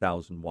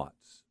 1,000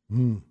 watts.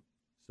 So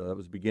that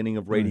was the beginning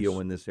of radio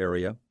in this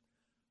area.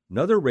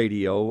 Another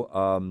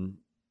radio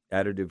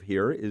additive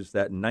here is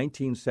that in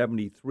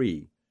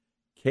 1973,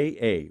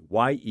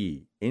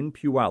 KAYE in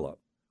Puyallup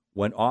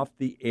went off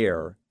the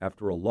air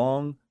after a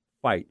long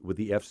fight with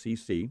the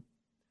FCC,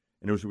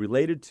 and it was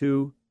related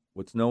to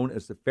what's known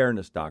as the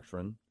Fairness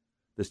Doctrine.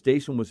 The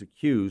station was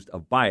accused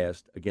of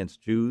bias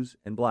against Jews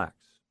and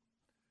blacks.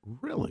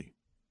 Really?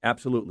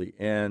 Absolutely.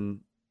 And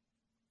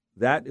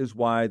that is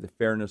why the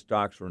Fairness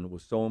Doctrine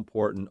was so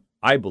important,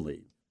 I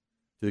believe,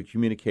 to the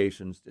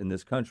communications in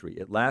this country.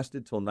 It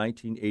lasted till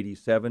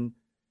 1987,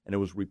 and it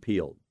was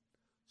repealed.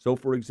 So,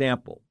 for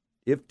example,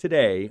 if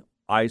today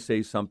I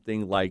say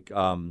something like,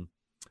 the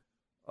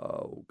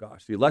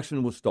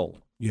election was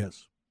stolen.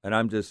 Yes. And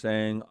I'm just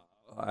saying,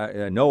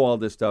 I know all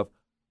this stuff.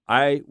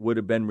 I would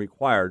have been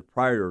required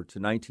prior to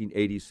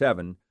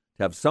 1987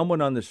 to have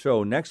someone on the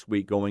show next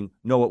week going,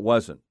 no, it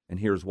wasn't, and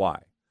here's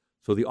why.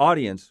 So the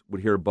audience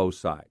would hear both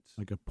sides.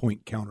 Like a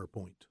point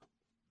counterpoint.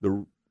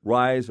 The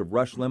rise of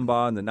Rush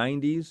Limbaugh in the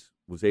 90s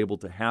was able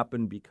to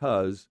happen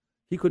because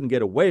he couldn't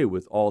get away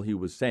with all he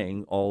was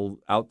saying, all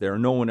out there.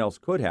 No one else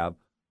could have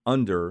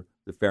under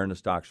the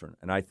Fairness Doctrine.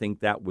 And I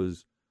think that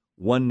was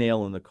one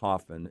nail in the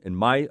coffin, in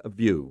my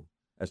view,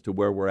 as to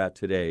where we're at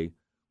today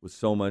with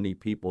so many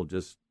people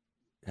just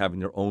having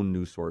their own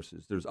news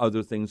sources. There's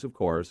other things, of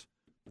course,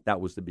 but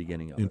that was the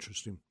beginning of it.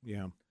 Interesting,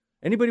 yeah.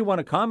 Anybody want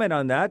to comment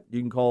on that?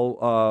 You can call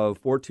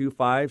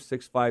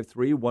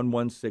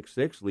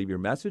 425-653-1166. Leave your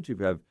message. If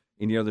you have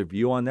any other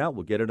view on that,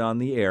 we'll get it on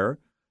the air.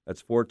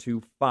 That's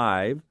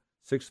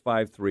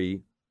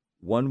 425-653-1166.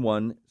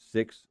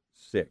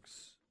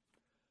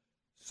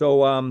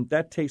 So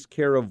that takes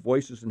care of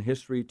Voices in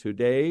History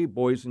today.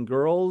 Boys and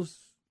girls,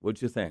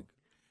 what'd you think?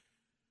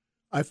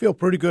 I feel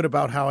pretty good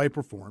about how I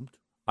performed.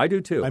 I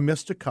do too. I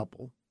missed a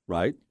couple.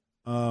 Right.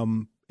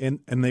 And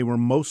they were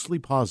mostly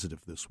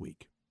positive this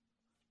week.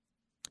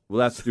 Well,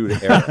 that's due to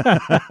Eric.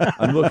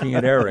 I'm looking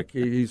at Eric.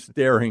 He's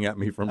staring at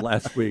me from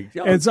last week.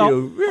 We're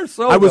so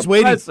I was depressing.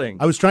 waiting.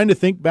 I was trying to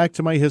think back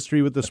to my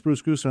history with the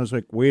Spruce Goose, and I was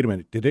like, wait a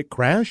minute. Did it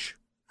crash?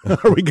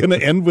 Are we going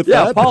to end with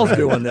that? Yeah, Paul's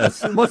doing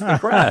this. It must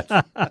have crashed.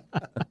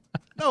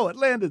 No, it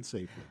landed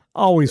safely.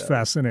 Always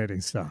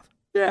fascinating stuff.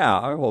 Yeah,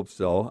 I hope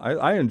so.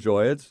 I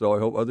enjoy it, so I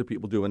hope other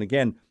people do. And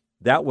again,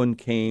 that one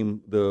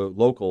the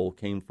local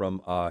came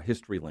from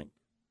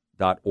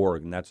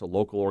historylink.org, and that's a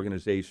local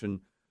organization,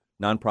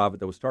 nonprofit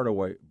that was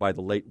started by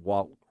the late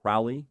Walt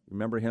Crowley.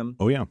 Remember him?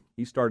 Oh, yeah.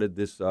 He started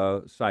this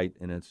site,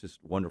 and it's just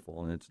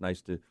wonderful, and it's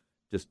nice to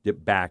just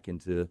dip back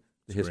into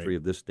the history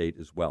of this state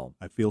as well.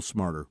 I feel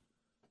smarter.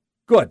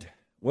 Good.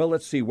 Well,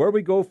 let's see. Where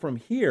we go from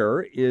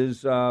here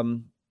is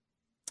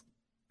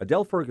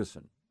Adele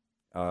Ferguson.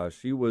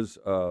 She was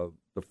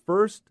the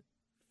first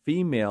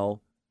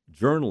female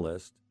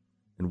journalist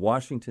in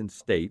Washington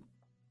State,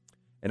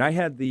 and I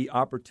had the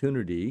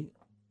opportunity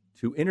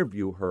to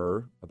interview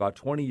her about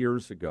 20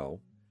 years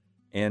ago,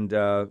 and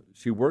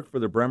she worked for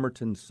the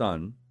Bremerton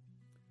Sun.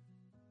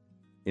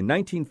 In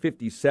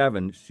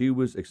 1957, she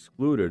was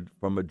excluded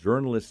from a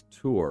journalist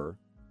tour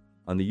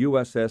on the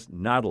USS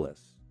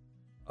Nautilus,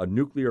 a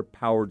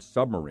nuclear-powered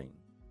submarine.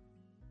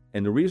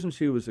 And the reason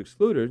she was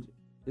excluded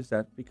is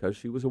that because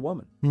she was a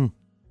woman.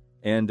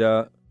 And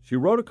she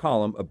wrote a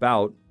column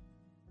about,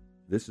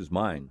 this is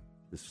mine,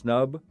 the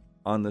snub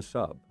on the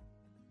sub.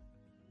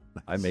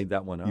 Nice. I made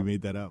that one up. You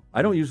made that up.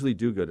 I don't usually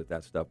do good at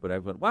that stuff, but I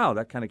went, wow,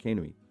 that kind of came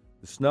to me.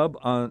 The snub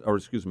on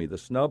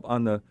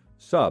the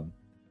sub.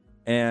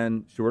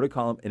 And she wrote a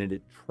column, and it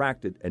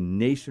attracted a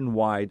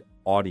nationwide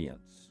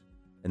audience.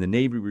 And the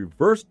Navy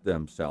reversed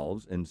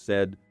themselves and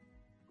said,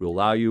 we'll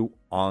allow you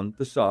on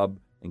the sub,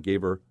 and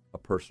gave her a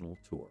personal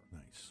tour.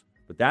 Nice.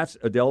 But that's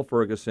Adele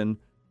Ferguson.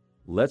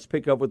 Let's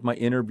pick up with my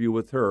interview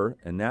with her,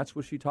 and that's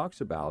what she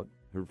talks about,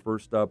 her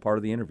first part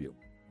of the interview.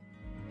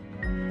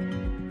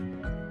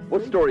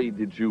 What story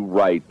did you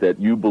write that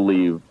you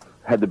believe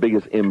had the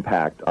biggest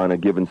impact on a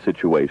given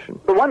situation?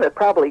 The one that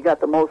probably got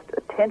the most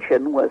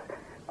attention was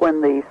when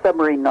the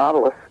submarine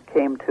Nautilus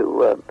came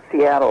to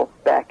Seattle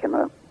back in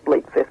the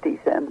late 50s,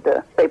 and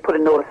they put a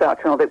notice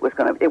out, that it was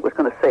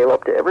going to sail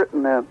up to Everett,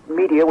 and the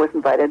media was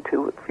invited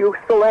to. A few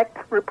select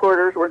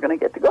reporters were going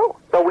to get to go.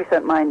 So we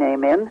sent my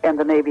name in, and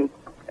the Navy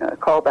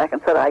called back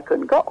and said I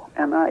couldn't go.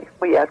 And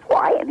we asked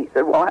why, and he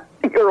said, well,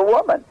 you're a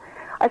woman.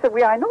 I said,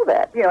 well, yeah, I know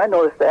that. I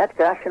noticed that.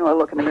 Gosh, I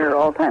look in the mirror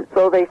all the time.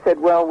 So they said,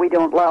 well, we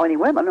don't allow any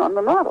women on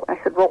the Nautilus. I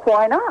said, well,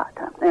 why not?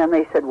 And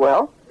they said,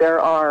 well,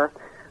 there are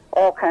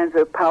all kinds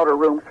of powder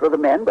rooms for the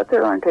men, but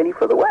there aren't any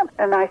for the women.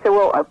 And I said,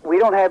 well, we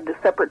don't have the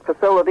separate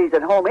facilities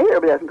at home either,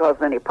 but it doesn't cause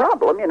any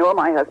problem.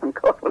 My husband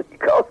goes when he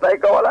goes, I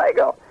go and I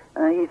go.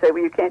 And he said,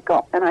 well, you can't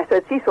go. And I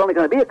said, it's only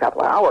going to be a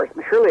couple of hours.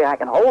 Surely I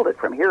can hold it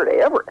from here to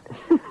Everett.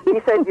 He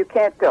said, you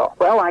can't go.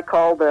 Well, I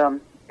called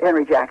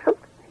Henry Jackson.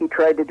 He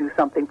tried to do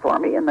something for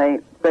me, and they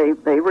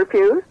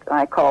refused.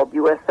 I called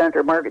U.S.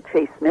 Senator Margaret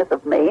Chase Smith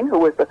of Maine, who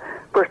was the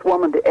first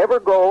woman to ever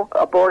go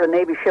aboard a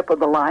Navy ship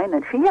of the line,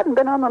 and she hadn't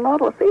been on the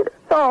Nautilus either.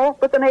 So,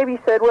 but the Navy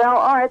said, well,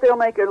 all right, they'll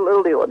make a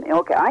little deal with me.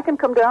 Okay, I can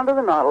come down to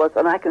the Nautilus,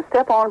 and I can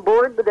step on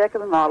board the deck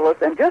of the Nautilus,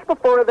 and just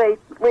before they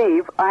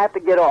leave, I have to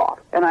get off.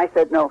 And I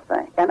said, no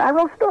thanks. And I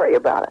wrote a story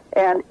about it,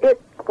 and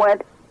it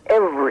went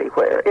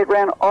everywhere. It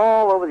ran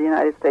all over the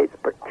United States,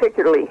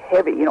 particularly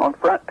heavy, on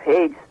front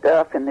page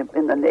stuff in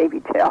the Navy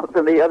towns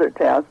and the other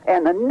towns.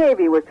 And the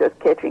Navy was just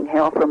catching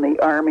hell from the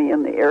Army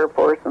and the Air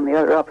Force and the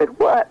other outfit.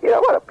 What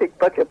a big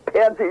bunch of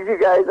pansies you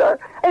guys are.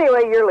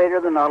 Anyway, a year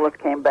later, the Nautilus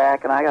came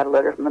back, and I got a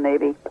letter from the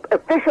Navy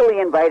officially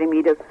inviting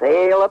me to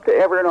sail up to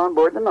Everett on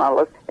board the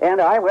Nautilus.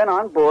 And I went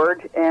on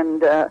board,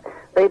 and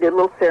they did a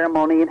little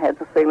ceremony and had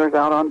the sailors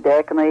out on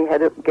deck, and they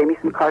gave me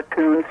some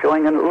cartoons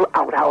showing a little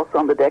outhouse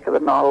on the deck of the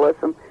Nautilus,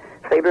 and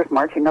sailors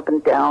marching up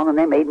and down, and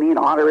they made me an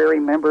honorary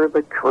member of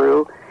the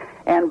crew.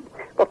 And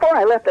before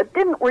I left, I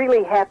didn't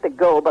really have to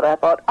go, but I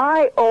thought,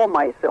 I owe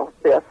myself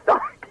this. So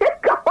I did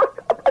go.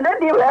 I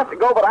didn't even have to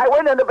go, but I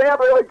went in the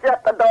bathroom and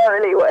shut the door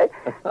anyway,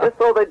 just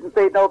so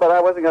they know that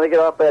I wasn't going to get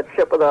off that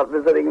ship without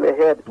visiting the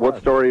head. What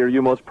story are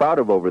you most proud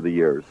of over the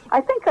years?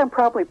 I think I'm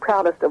probably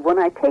proudest of when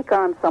I take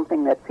on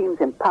something that seems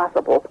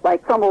impossible,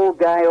 like some old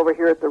guy over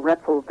here at the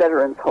Retzel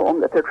Veterans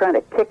Home that they're trying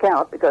to kick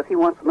out because he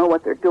wants to know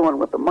what they're doing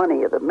with the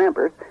money of the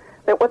members.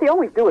 That what they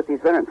always do with these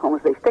veterans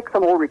homes is they stick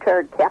some old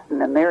retired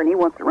captain in there, and he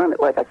wants to run it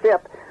like a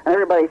ship, and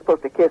everybody's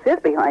supposed to kiss his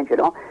behind,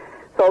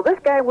 So this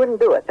guy wouldn't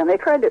do it, and they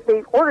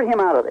ordered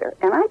him out of there.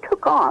 And I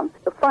took on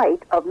the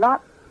fight of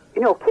not,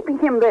 keeping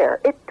him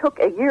there. It took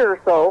a year or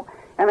so,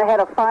 and I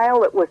had a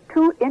file that was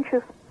 2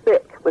 inches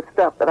thick with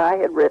stuff that I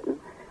had written.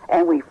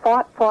 And we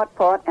fought,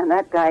 and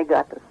that guy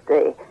got to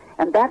stay.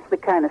 And that's the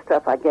kind of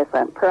stuff I guess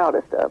I'm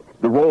proudest of.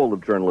 The role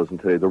of journalism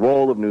today, the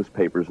role of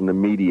newspapers and the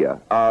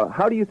media,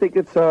 how do you think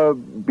it's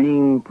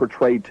being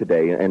portrayed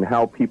today and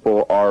how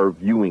people are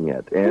viewing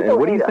it? And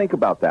what do you think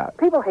about that?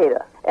 People hate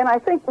us. And I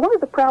think one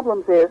of the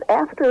problems is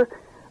after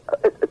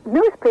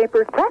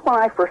newspapers, back when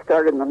I first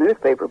started in the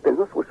newspaper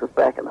business, which was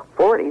back in the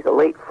 40s, the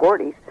late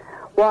 40s,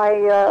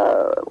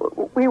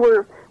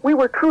 we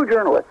were true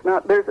journalists. Now,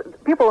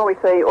 people always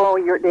say, oh,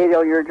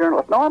 Dale, you're a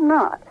journalist. No, I'm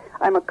not.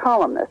 I'm a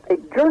columnist. A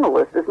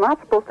journalist is not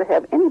supposed to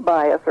have any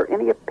bias or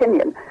any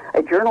opinion.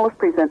 A journalist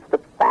presents the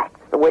facts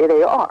the way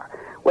they are.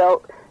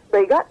 Well,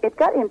 it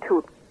got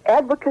into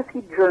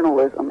advocacy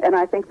journalism, and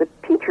I think the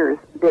teachers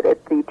did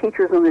it. The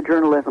teachers in the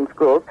journalism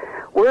schools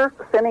were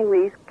sending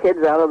these kids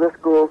out of the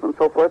schools and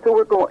so forth who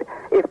were going.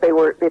 If they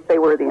were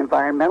the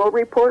environmental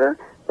reporter,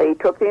 they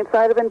took the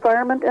inside of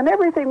environment, and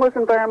everything was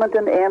environment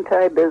and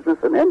anti-business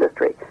and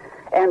industry.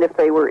 And if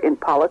they were in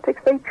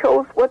politics, they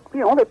chose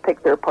they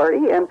picked their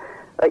party. And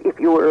if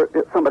you were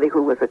somebody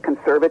who was a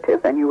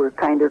conservative, then you were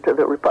kinder to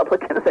the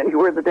Republicans than you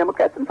were the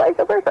Democrats, and vice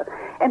versa.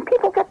 And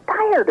people got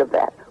tired of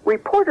that.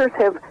 Reporters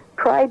have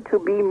tried to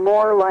be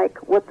more like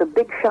what the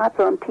big shots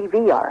on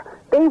TV are.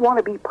 They want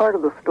to be part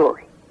of the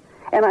story.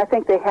 And I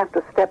think they have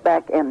to step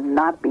back and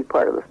not be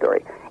part of the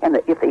story. And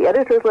if the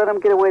editors let them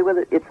get away with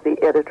it, it's the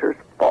editor's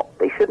fault.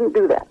 They shouldn't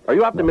do that. Are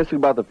you optimistic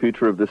about the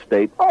future of this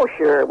state? Oh,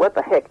 sure. What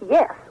the heck?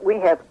 Yes. We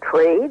have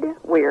trade.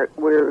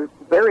 We're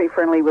very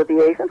friendly with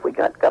the Asians. We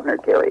got Governor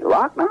Kerry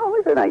Locke. Now,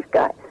 he's a nice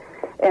guy.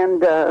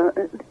 And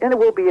it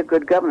will be a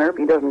good governor if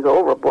he doesn't go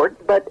overboard.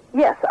 But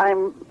yes,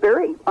 I'm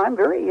very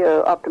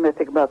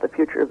optimistic about the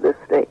future of this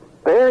state.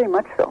 Very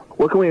much so.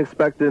 What can we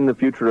expect in the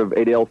future of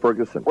Adele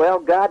Ferguson? Well,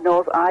 God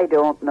knows I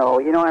don't know.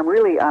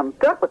 I'm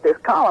stuck with this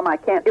column. I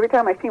can't. Every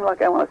time I seem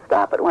like I want to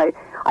stop it,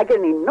 I get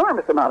an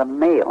enormous amount of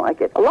mail. I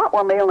get a lot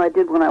more mail than I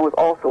did when I was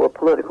also a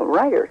political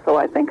writer. So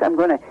I think I'm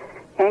going to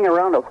hang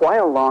around a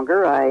while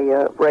longer.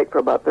 I write for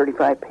about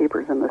 35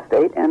 papers in the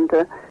state, and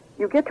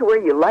you get to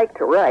where you like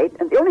to write.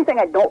 And the only thing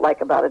I don't like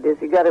about it is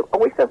you got to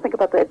always have to think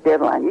about that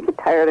deadline. You get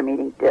tired of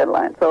meeting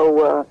deadlines.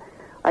 So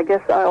I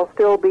guess I'll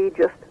still be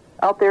just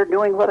out there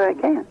doing what I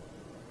can,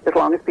 as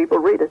long as people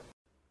read it.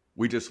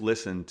 We just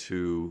listened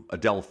to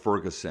Adele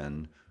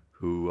Ferguson,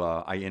 who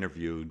I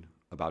interviewed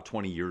about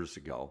 20 years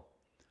ago.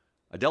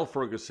 Adele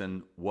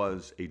Ferguson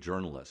was a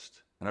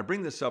journalist. And I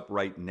bring this up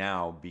right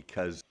now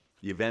because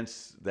the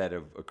events that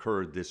have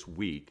occurred this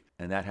week,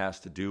 and that has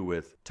to do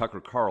with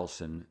Tucker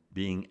Carlson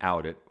being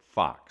out at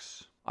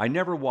Fox. I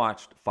never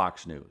watched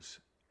Fox News,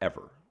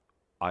 ever.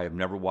 I have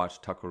never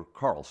watched Tucker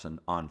Carlson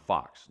on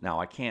Fox. Now,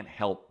 I can't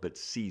help but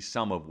see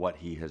some of what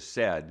he has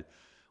said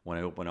when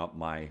I open up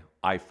my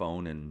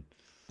iPhone, and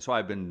so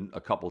I've been a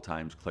couple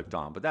times clicked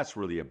on, but that's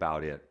really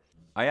about it.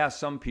 I ask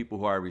some people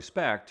who I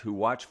respect who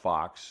watch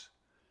Fox,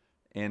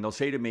 and they'll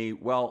say to me,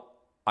 well,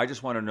 I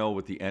just want to know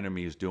what the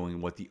enemy is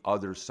doing, what the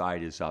other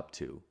side is up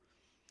to.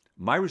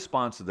 My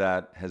response to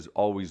that has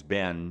always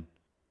been,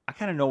 I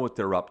kind of know what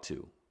they're up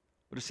to.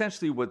 But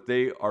essentially what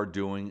they are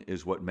doing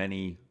is what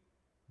many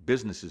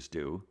businesses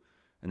do,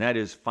 and that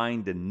is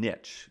find a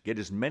niche. Get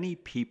as many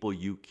people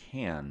you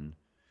can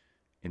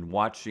in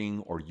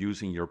watching or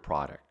using your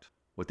product.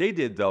 What they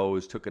did, though,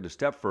 is took it a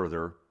step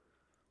further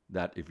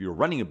that if you're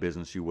running a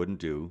business you wouldn't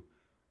do,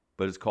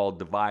 but it's called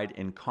divide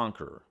and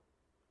conquer.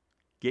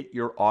 Get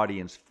your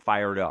audience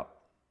fired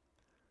up,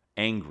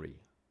 angry.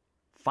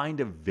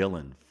 Find a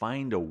villain,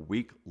 find a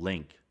weak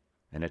link,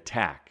 and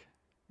attack.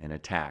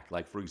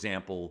 Like, for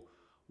example,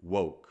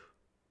 woke,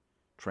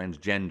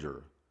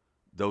 transgender,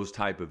 those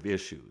type of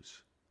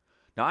issues.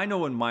 Now, I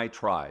know in my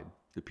tribe,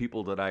 the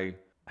people that I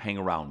hang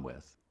around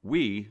with,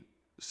 we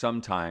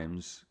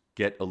sometimes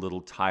get a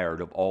little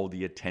tired of all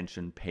the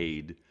attention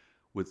paid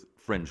with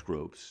fringe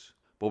groups.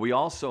 But we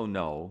also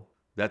know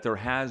that there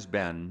has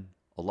been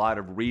a lot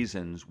of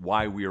reasons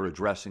why we are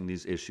addressing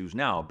these issues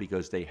now,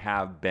 because they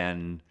have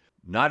been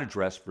not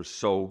addressed for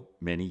so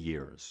many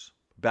years.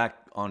 Back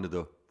onto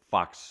the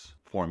Fox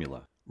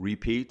formula.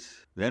 Repeat,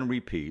 then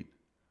repeat,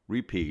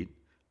 repeat,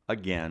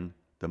 again,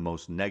 the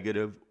most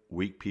negative,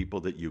 weak people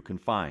that you can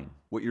find.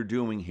 What you're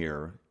doing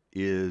here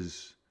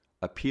is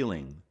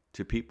appealing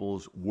to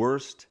people's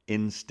worst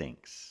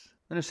instincts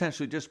and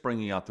essentially just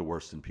bringing out the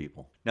worst in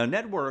people. Now,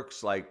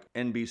 networks like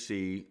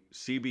NBC,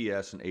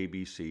 CBS, and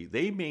ABC,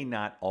 they may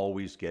not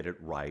always get it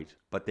right,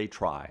 but they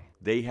try.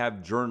 They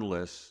have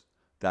journalists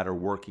that are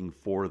working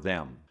for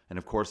them. And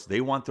of course,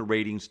 they want the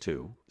ratings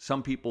too.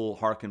 Some people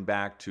hearken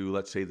back to,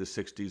 let's say, the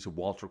 60s of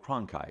Walter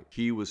Cronkite.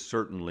 He was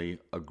certainly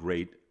a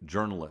great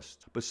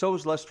journalist, but so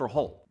is Lester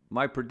Holt.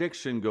 My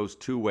prediction goes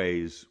two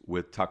ways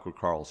with Tucker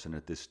Carlson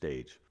at this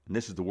stage. And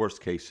this is the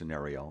worst case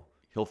scenario.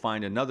 He'll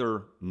find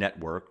another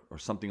network or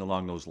something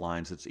along those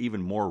lines that's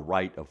even more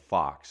right of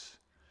Fox,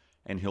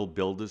 and he'll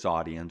build his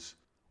audience.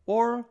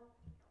 Or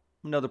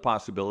another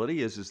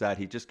possibility is that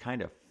he just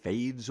kind of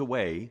fades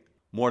away.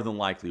 More than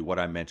likely, what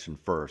I mentioned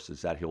first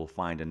is that he'll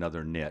find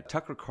another niche.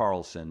 Tucker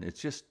Carlson,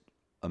 it's just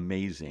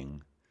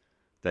amazing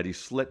that he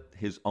slit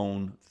his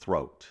own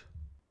throat.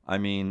 I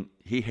mean,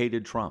 he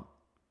hated Trump.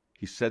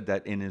 He said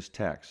that in his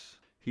text.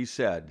 He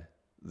said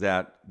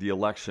that the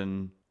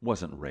election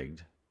wasn't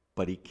rigged,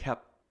 but he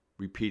kept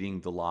repeating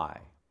the lie.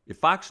 If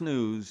Fox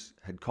News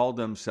had called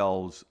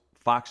themselves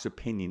Fox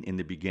Opinion in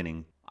the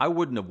beginning, I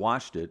wouldn't have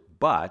watched it,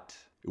 but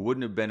it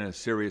wouldn't have been a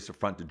serious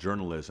affront to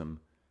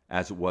journalism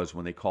as it was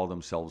when they called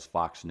themselves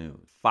Fox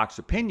News. Fox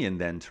Opinion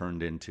then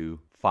turned into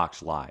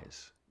Fox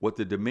Lies. What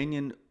the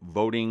Dominion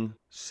voting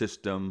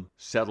system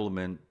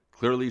settlement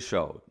clearly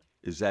showed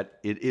is that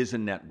it is a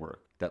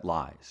network that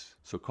lies.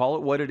 So call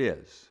it what it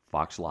is,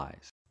 Fox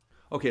Lies.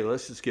 Okay,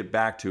 let's just get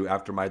back to,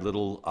 after my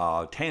little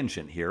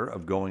tangent here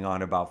of going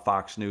on about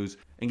Fox News,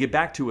 and get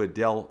back to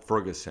Adele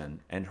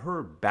Ferguson and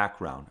her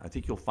background. I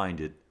think you'll find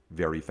it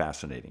very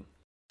fascinating.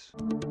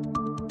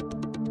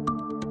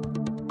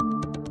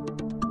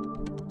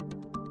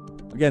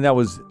 Again, that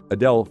was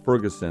Adele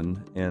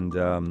Ferguson,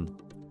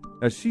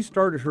 and she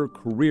started her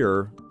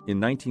career in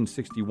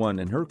 1961,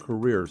 and her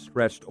career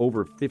stretched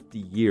over 50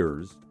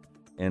 years,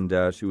 and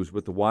she was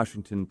with the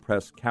Washington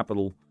Press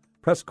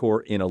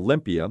Corps in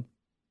Olympia.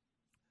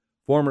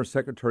 Former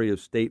Secretary of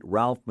State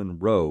Ralph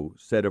Monroe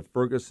said of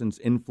Ferguson's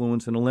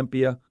influence in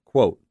Olympia,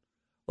 quote,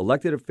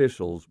 elected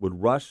officials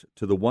would rush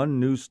to the one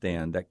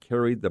newsstand that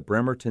carried the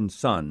Bremerton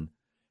Sun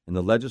in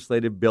the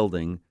legislative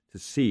building to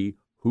see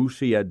who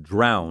she had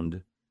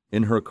drowned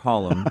in her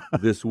column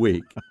this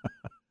week.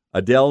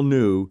 Adele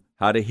knew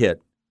how to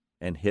hit,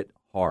 and hit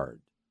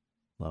hard.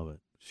 Love it.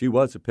 She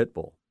was a pit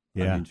bull.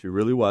 Yeah. I mean, she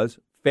really was.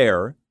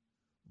 Fair,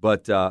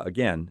 but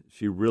again,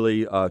 she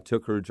really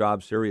took her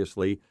job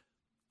seriously.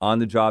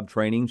 On-the-job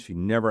training, she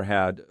never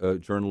had a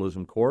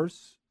journalism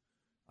course.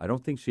 I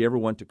don't think she ever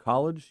went to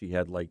college. She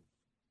had like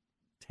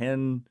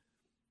 10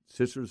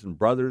 sisters and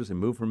brothers and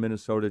moved from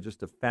Minnesota.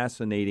 Just a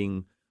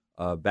fascinating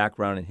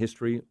background in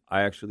history.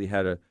 I actually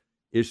had an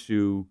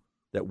issue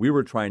that we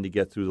were trying to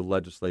get through the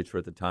legislature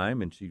at the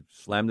time, and she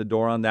slammed the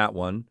door on that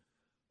one.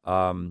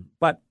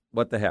 But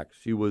what the heck?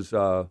 She was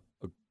a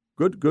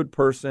good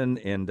person,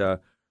 and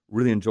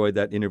really enjoyed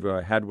that interview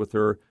I had with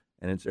her.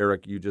 And it's,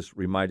 Eric, you just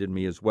reminded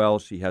me as well,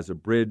 she has a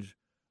bridge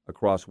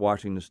across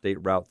Washington State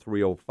Route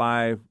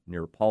 305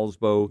 near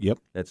Paulsbo. Yep.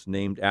 That's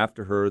named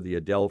after her, the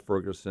Adele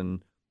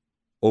Ferguson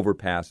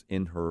overpass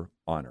in her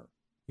honor.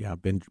 Yeah,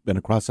 been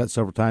across that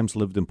several times,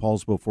 lived in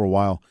Paulsbo for a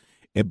while.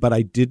 But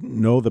I didn't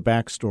know the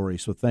backstory,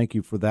 so thank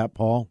you for that,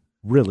 Paul.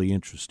 Really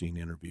interesting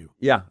interview.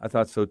 Yeah, I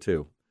thought so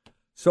too.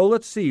 So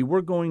let's see.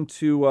 We're going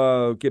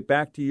to get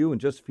back to you in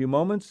just a few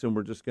moments, and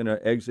we're just going to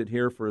exit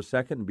here for a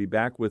second and be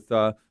back with...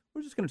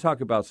 we're just going to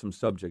talk about some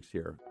subjects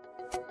here.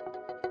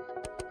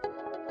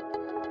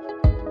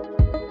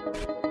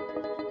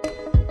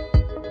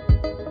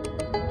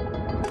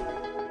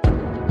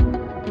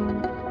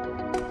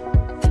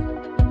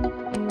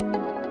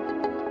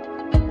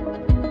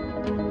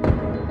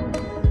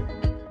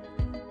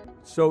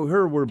 So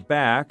here we're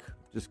back,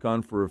 just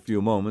gone for a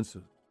few moments.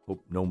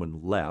 Hope no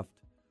one left.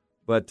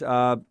 But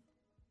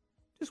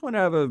just want to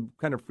have a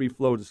kind of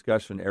free-flow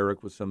discussion,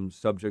 Eric, with some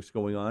subjects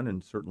going on.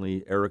 And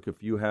certainly, Eric,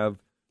 if you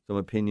have some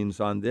opinions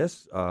on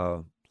this,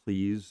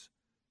 please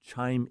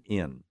chime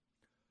in.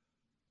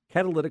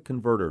 Catalytic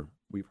converter.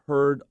 We've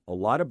heard a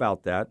lot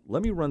about that.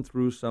 Let me run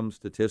through some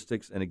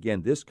statistics. And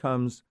again, this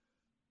comes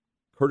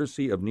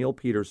courtesy of Neil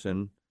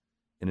Peterson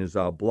in his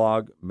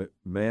blog,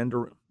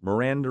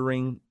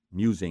 Meandering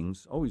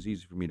Musings. Always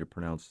easy for me to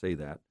say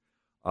that.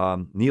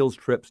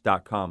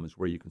 NeilsTrips.com is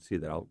where you can see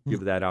that. I'll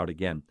give that out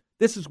again.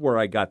 This is where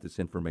I got this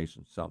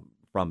information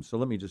from, so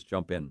let me just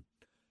jump in.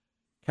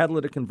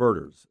 Catalytic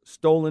converters,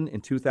 stolen in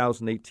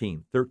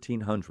 2018,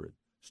 1,300.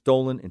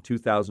 Stolen in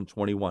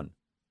 2021,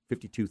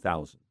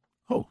 52,000.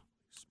 Oh,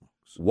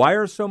 smokes. Why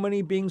are so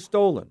many being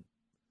stolen?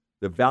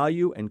 the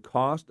value and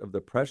cost of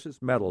the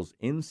precious metals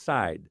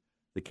inside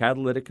the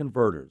catalytic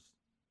converters,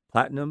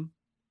 platinum,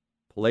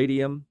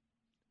 palladium,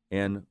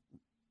 and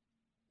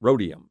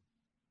rhodium.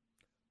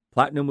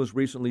 Platinum was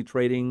recently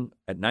trading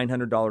at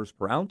 $900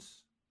 per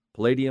ounce,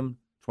 palladium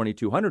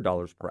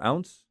 $2,200 per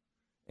ounce,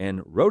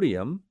 and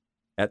rhodium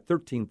at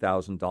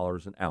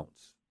 $13,000 an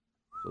ounce.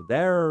 So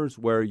there's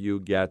where you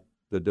get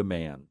the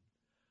demand.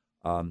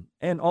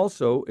 And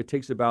also, it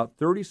takes about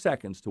 30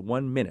 seconds to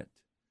 1 minute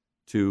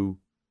to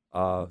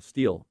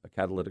steal a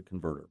catalytic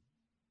converter.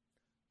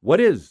 What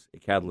is a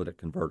catalytic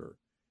converter?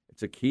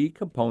 It's a key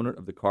component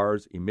of the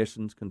car's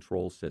emissions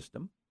control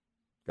system.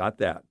 Got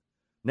that.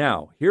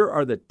 Now, here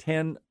are the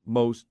 10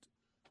 most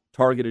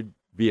targeted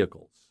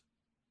vehicles.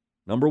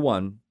 Number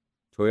 1,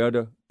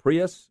 Toyota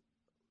Prius,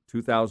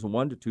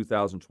 2001 to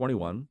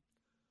 2021.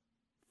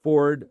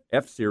 Ford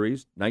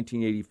F-Series,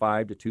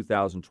 1985 to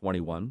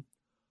 2021.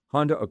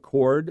 Honda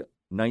Accord,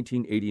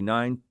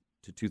 1989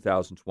 to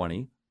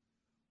 2020.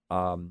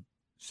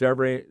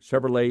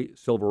 Chevrolet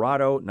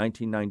Silverado,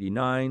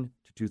 1999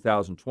 to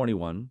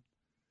 2021.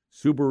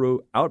 Subaru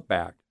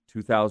Outback,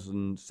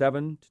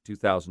 2007 to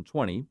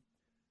 2020.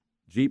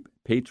 Jeep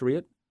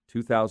Patriot,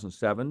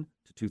 2007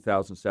 to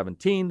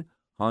 2017.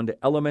 Honda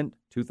Element,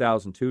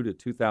 2002 to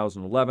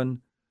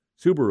 2011.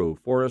 Subaru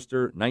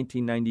Forester,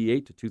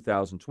 1998 to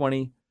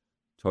 2020.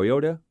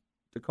 Toyota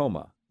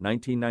Tacoma,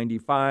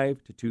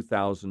 1995 to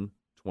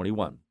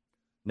 2021.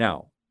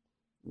 Now,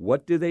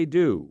 what do they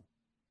do?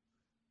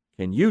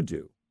 Can you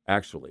do,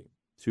 actually,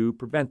 to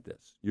prevent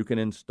this? You can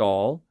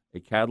install a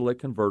catalytic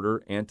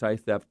converter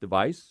anti-theft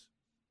device.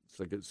 It's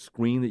like a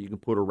screen that you can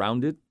put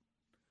around it.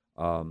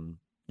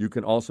 You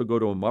can also go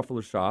to a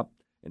muffler shop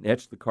and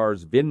etch the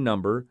car's VIN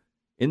number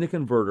in the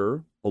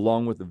converter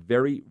along with a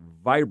very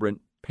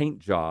vibrant paint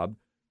job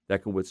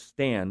that can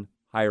withstand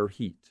higher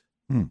heat.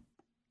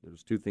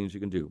 There's two things you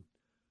can do.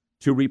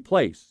 To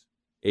replace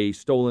a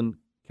stolen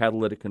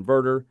catalytic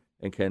converter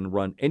and can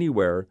run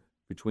anywhere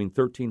between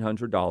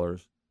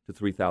 $1,300 to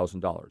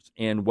 $3,000.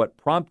 And what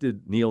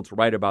prompted Neil to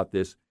write about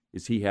this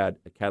is he had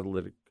a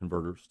catalytic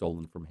converter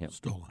stolen from him.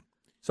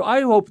 So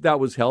I hope that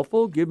was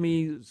helpful. Give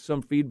me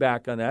some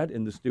feedback on that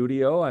in the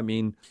studio. I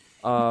mean,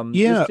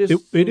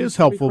 it is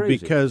helpful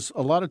because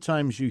a lot of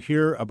times you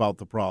hear about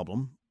the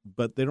problem,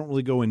 but they don't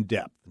really go in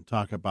depth and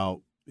talk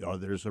about are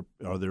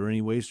there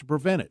any ways to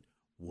prevent it?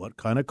 What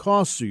kind of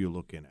costs are you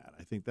looking at?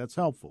 I think that's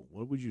helpful.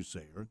 What would you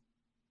say, Eric?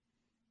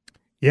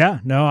 Yeah,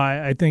 no,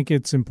 I think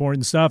it's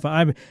important stuff.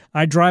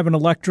 I drive an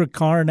electric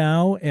car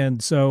now,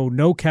 and so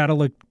no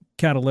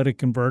catalytic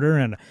converter,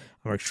 and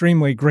I'm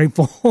extremely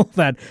grateful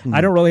that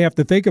I don't really have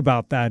to think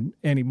about that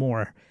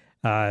anymore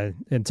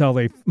until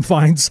they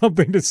find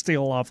something to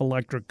steal off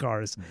electric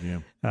cars.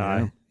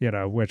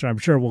 Which I'm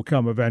sure will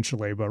come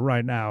eventually, but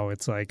right now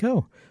it's like,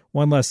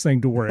 one less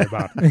thing to worry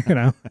about,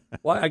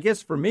 Well, I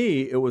guess for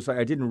me, it was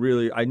I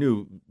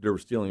knew they were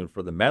stealing it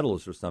for the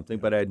metals or something,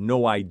 but I had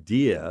no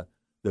idea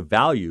the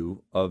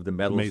value of the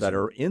metals that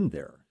are in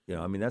there.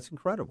 That's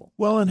incredible.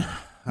 Well, and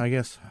I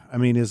guess,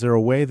 is there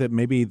a way that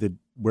maybe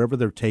wherever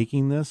they're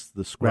taking this,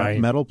 the scrap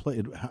metal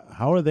plate,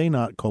 how are they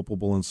not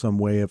culpable in some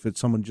way if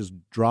someone just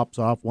drops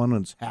off one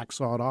and it's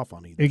hacksawed off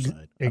on either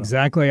side?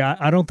 Exactly.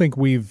 I don't think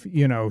we've,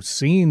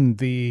 seen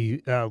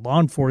the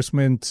law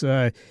enforcement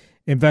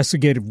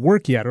investigative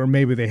work yet, or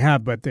maybe they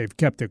have, but they've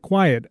kept it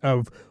quiet,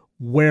 of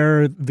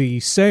where the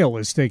sale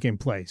is taking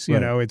place.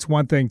 It's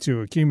one thing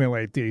to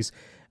accumulate these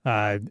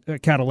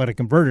catalytic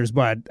converters,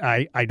 but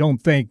I don't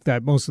think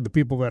that most of the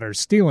people that are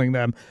stealing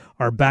them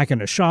are back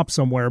in a shop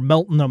somewhere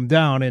melting them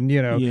down and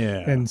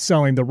and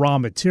selling the raw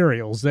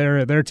materials.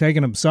 They're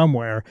taking them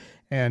somewhere,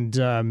 and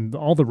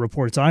all the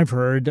reports I've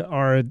heard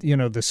are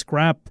the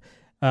scrap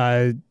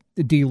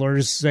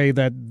dealers say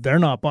that they're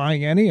not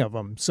buying any of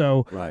them.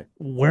 So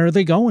where are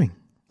they going?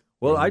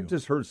 Well, I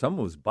just heard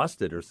someone was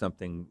busted or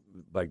something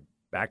like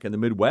back in the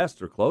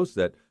Midwest or close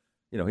that.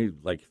 He's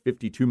like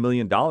 $52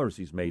 million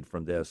he's made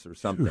from this or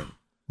something.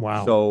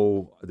 Wow.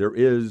 So there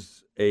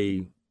is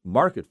a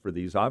market for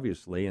these,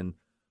 obviously, and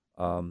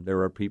there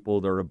are people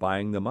that are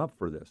buying them up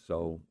for this.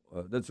 So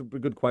that's a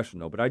good question,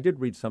 though. But I did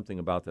read something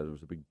about that. There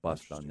was a big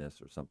bust on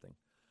this or something.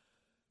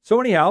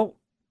 So anyhow,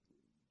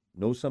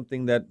 know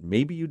something that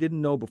maybe you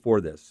didn't know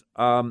before this.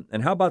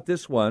 And how about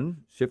this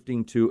one,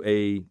 shifting to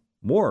a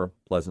more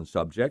pleasant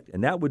subject,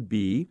 and that would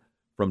be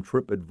from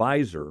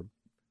TripAdvisor,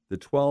 the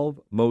 12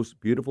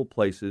 most beautiful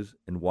places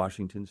in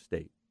Washington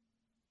State.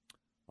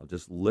 I'll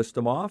just list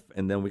them off,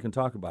 and then we can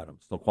talk about them.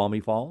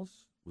 Snoqualmie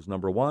Falls was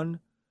number 1.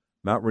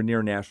 Mount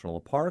Rainier National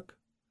Park.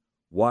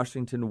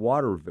 Washington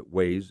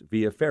Waterways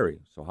via ferry.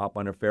 So hop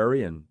on a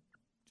ferry and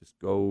just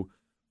go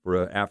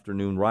for an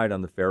afternoon ride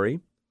on the ferry.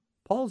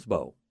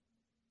 Poulsbo.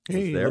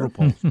 Hey, there. little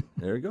Poulsbo.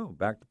 There you go.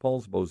 Back to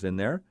Poulsbo's in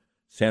there.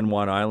 San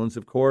Juan Islands,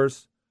 of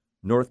course.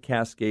 North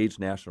Cascades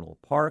National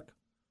Park.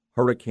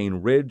 Hurricane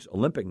Ridge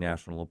Olympic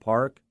National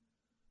Park.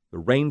 The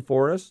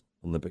Rainforest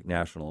Olympic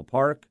National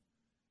Park,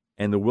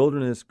 and the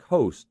Wilderness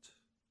Coast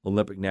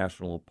Olympic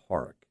National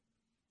Park.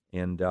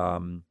 And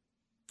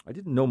I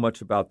didn't know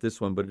much about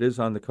this one, but it is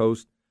on the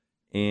coast.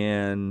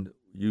 and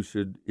you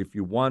should, if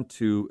you want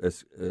to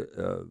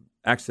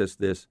access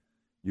this,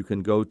 you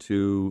can go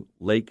to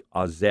Lake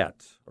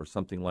Ozette or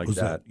something like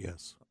that.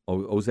 Yes.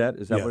 Ozette,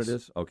 is that what it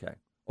Yes. is? Okay.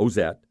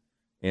 Ozette.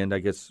 And I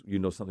guess you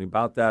know something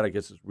about that. I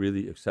guess it's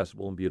really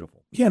accessible and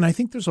beautiful. Yeah, and I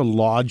think there's a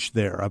lodge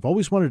there. I've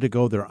always wanted to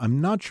go there.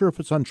 I'm not sure if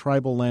it's on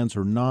tribal lands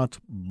or not,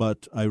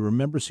 but I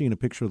remember seeing a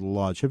picture of the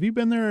lodge. Have you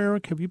been there,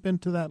 Eric? Have you been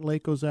to that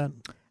Lake Ozette?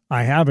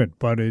 I haven't,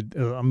 but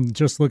I'm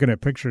just looking at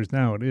pictures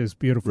now. It is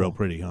beautiful. Real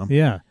pretty, huh?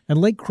 Yeah. And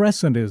Lake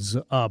Crescent is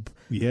up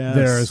Yes.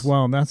 there as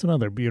well, and that's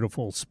another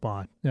beautiful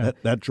spot. Yeah.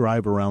 That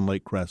drive around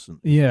Lake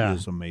Crescent Yeah.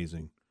 is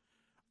amazing.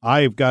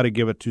 I've got to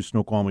give it to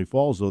Snoqualmie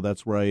Falls, though.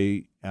 That's where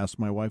I asked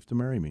my wife to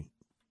marry me.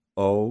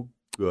 Oh,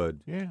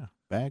 good. Yeah,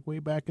 way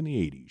back in the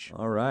 80s.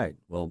 All right.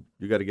 Well,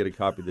 you got to get a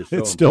copy of this show.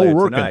 It's and still play it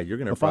working. tonight. You're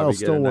going to The probably file's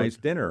get still a nice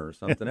working. dinner or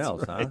something That's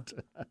else, right.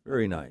 huh?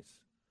 Very nice.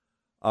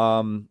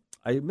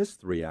 I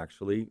missed 3,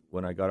 actually,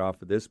 when I got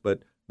off of this,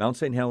 but Mount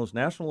St. Helens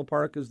National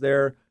Park is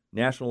there,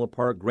 National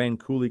Park Grand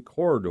Coulee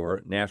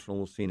Corridor,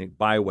 National Scenic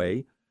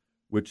Byway,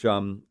 which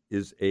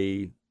is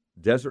a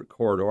desert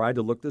corridor. I had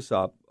to look this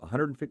up,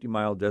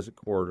 150-mile desert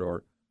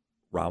corridor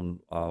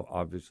around,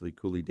 obviously,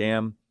 Coulee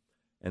Dam.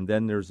 And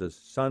then there's a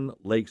Sun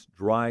Lakes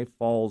Dry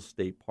Falls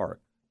State Park.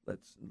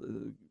 Let's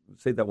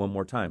say that one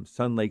more time.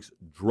 Sun Lakes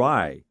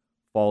Dry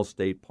Falls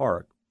State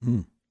Park,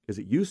 because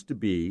it used to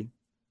be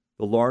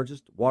the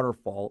largest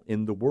waterfall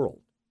in the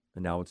world,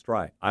 and now it's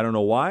dry. I don't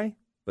know why,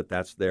 but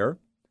that's there.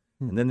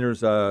 And then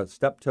there's a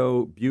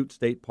Steptoe Butte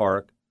State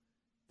Park,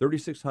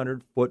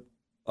 3,600-foot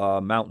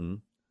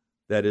mountain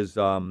that is,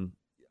 on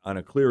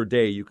a clear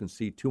day, you can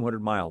see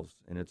 200 miles,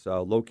 and it's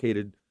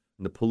located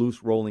in the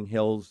Palouse Rolling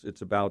Hills.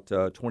 It's about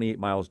 28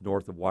 miles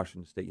north of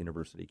Washington State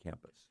University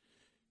campus.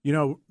 You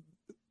know,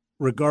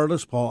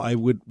 regardless, Paul, I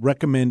would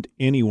recommend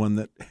anyone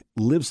that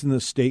lives in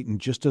the state and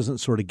just doesn't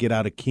sort of get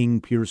out of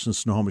King, Pierce, and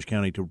Snohomish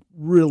County to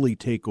really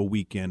take a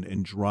weekend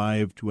and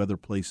drive to other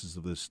places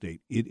of this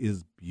state. It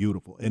is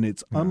beautiful, and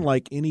it's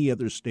unlike any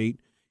other state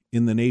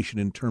in the nation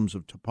in terms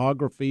of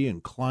topography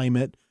and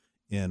climate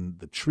and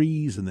the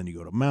trees, and then you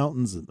go to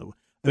mountains, and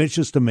it's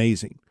just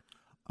amazing.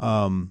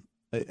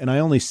 And I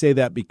only say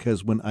that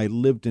because when I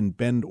lived in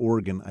Bend,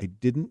 Oregon, I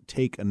didn't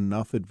take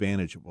enough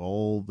advantage of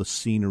all the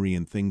scenery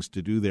and things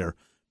to do there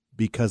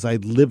because I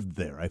lived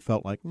there. I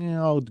felt like,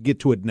 I'll get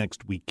to it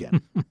next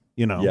weekend,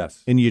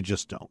 Yes. and you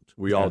just don't.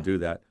 We all do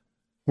that.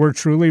 We're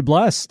truly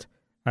blessed.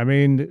 I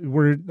mean,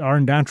 our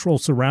natural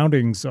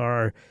surroundings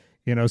are,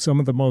 some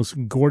of the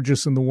most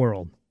gorgeous in the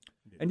world.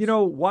 And,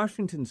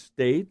 Washington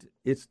State,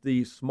 it's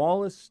the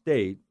smallest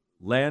state,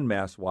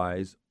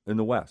 landmass-wise, in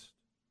the West.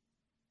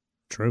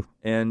 True.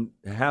 And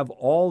have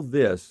all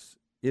this,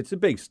 it's a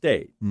big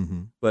state,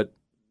 Mm-hmm. but,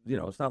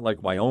 it's not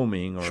like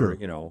Wyoming or,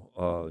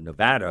 Sure.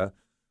 Nevada,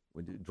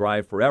 would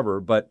drive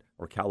forever,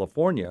 or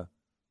California.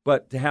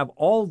 But to have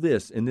all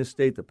this in this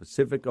state, the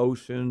Pacific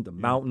Ocean, the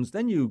mountains,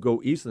 then you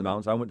go east of the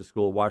mountains. I went to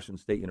school at Washington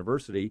State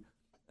University,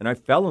 and I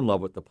fell in love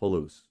with the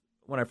Palouse.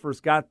 When I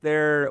first got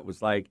there, it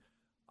was like,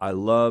 I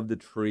love the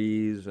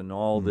trees and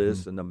all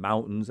this and the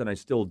mountains, and I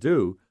still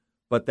do.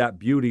 But that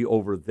beauty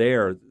over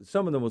there,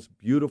 some of the most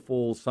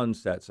beautiful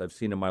sunsets I've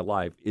seen in my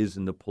life is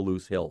in the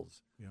Palouse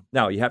Hills. Yeah.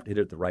 Now, you have to hit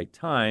it at the right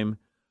time.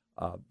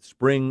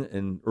 Spring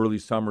and early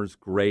summer is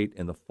great,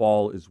 and the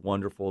fall is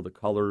wonderful. The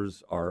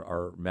colors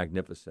are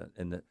magnificent.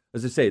 And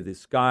as I say, the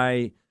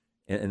sky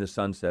and the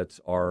sunsets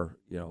are,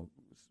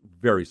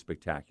 very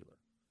spectacular.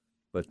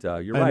 But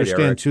you're right, I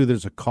understand, Eric. too,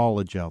 there's a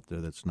college out there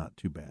that's not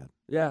too bad.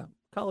 Yeah,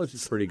 college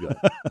is pretty good.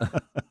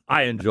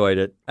 I enjoyed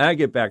it. I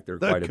get back there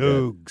quite a bit.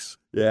 Cougs.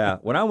 Yeah.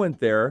 When I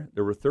went there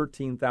were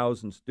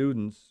 13,000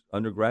 students,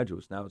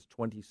 undergraduates. Now it's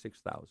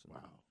 26,000. Wow.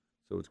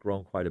 So it's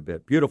grown quite a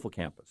bit. Beautiful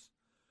campus.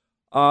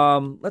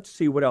 Let's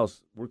see what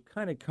else. We're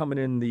kind of coming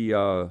in the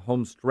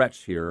home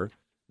stretch here,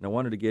 and I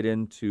wanted to get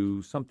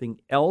into something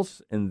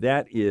else, and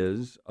that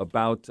is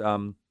about,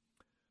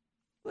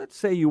 let's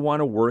say you want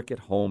to work at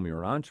home.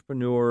 You're an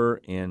entrepreneur,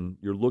 and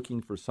you're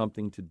looking for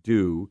something to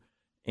do,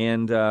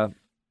 and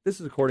this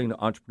is according to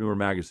Entrepreneur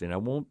Magazine. I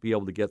won't be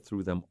able to get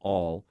through them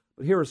all,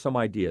 but here are some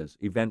ideas.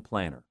 Event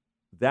planner.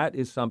 That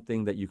is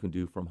something that you can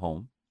do from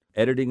home.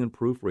 Editing and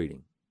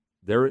proofreading.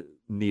 They're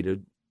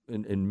needed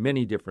in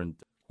many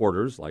different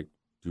quarters, like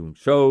doing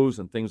shows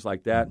and things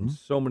like that. And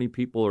so many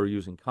people are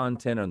using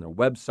content on their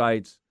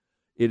websites.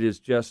 It is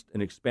just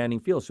an expanding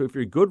field. So if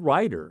you're a good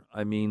writer,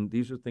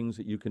 these are things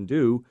that you can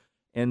do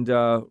and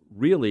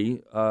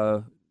really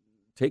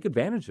take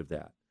advantage of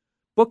that.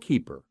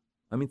 Bookkeeper.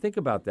 Think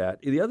about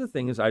that. The other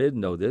thing is, I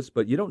didn't know this,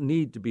 but you don't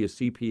need to be a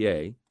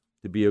CPA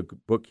to be a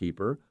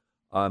bookkeeper.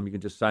 You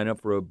can just sign up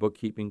for a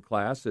bookkeeping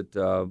class at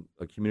a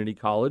community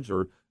college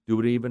or do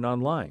it even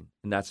online.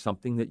 And that's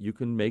something that you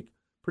can make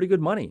pretty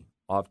good money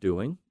off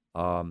doing.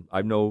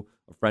 I know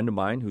a friend of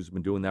mine who's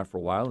been doing that for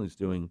a while and he's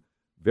doing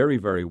very,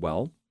 very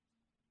well.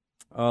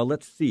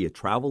 Let's see, a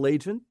travel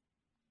agent,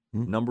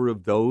 number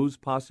of those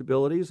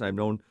possibilities. I've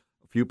known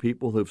a few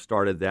people who have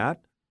started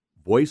that.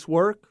 Voice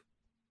work.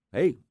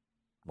 Hey,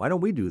 why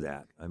don't we do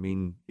that?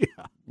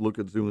 Look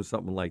at doing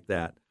something like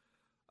that.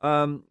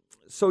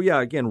 So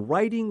yeah, again,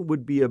 writing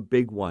would be a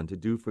big one to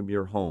do from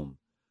your home.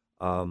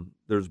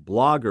 There's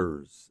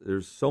bloggers.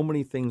 There's so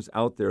many things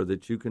out there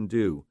that you can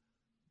do.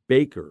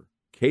 Baker,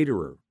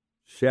 caterer,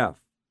 chef,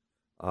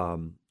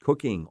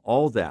 cooking,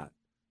 all that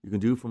you can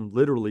do from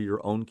literally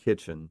your own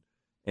kitchen.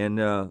 And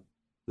the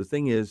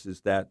thing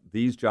is that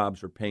these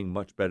jobs are paying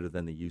much better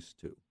than they used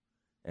to.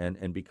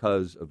 And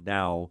because of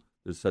now,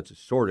 there's such a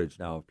shortage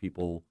now of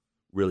people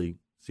really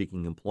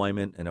seeking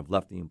employment and have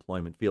left the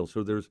employment field.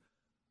 So there's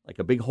like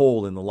a big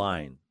hole in the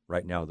line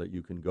right now that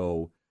you can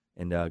go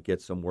and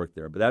get some work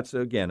there. But that's,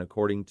 again,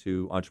 according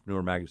to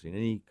Entrepreneur Magazine.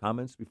 Any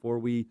comments before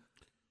we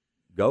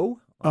go?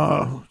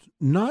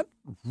 Not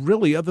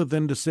really, other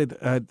than to say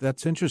that,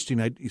 that's interesting.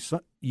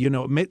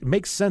 It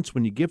makes sense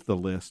when you give the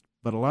list,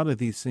 but a lot of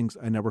these things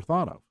I never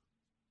thought of.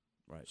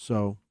 Right.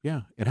 So,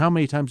 yeah. And how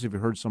many times have you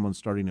heard someone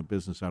starting a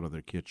business out of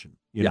their kitchen?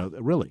 You know,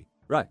 really.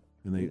 Right.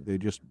 And they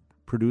just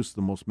produce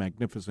the most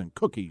magnificent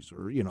cookies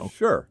or,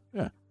 Sure.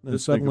 Yeah. And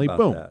Just suddenly, think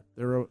about boom,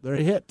 that. they're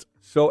a hit.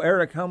 So,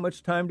 Eric, how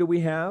much time do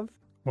we have?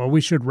 Well,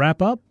 we should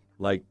wrap up.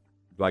 Like,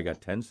 do I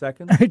got 10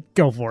 seconds?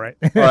 Go for it.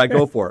 All right,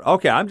 go for it.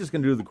 Okay, I'm just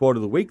going to do the quote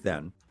of the week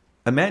then.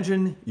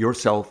 Imagine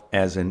yourself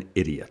as an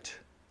idiot.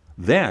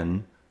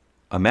 Then,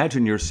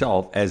 imagine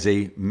yourself as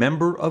a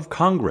member of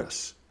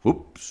Congress.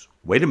 Oops,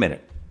 wait a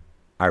minute.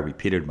 I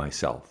repeated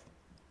myself.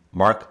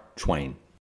 Mark Twain.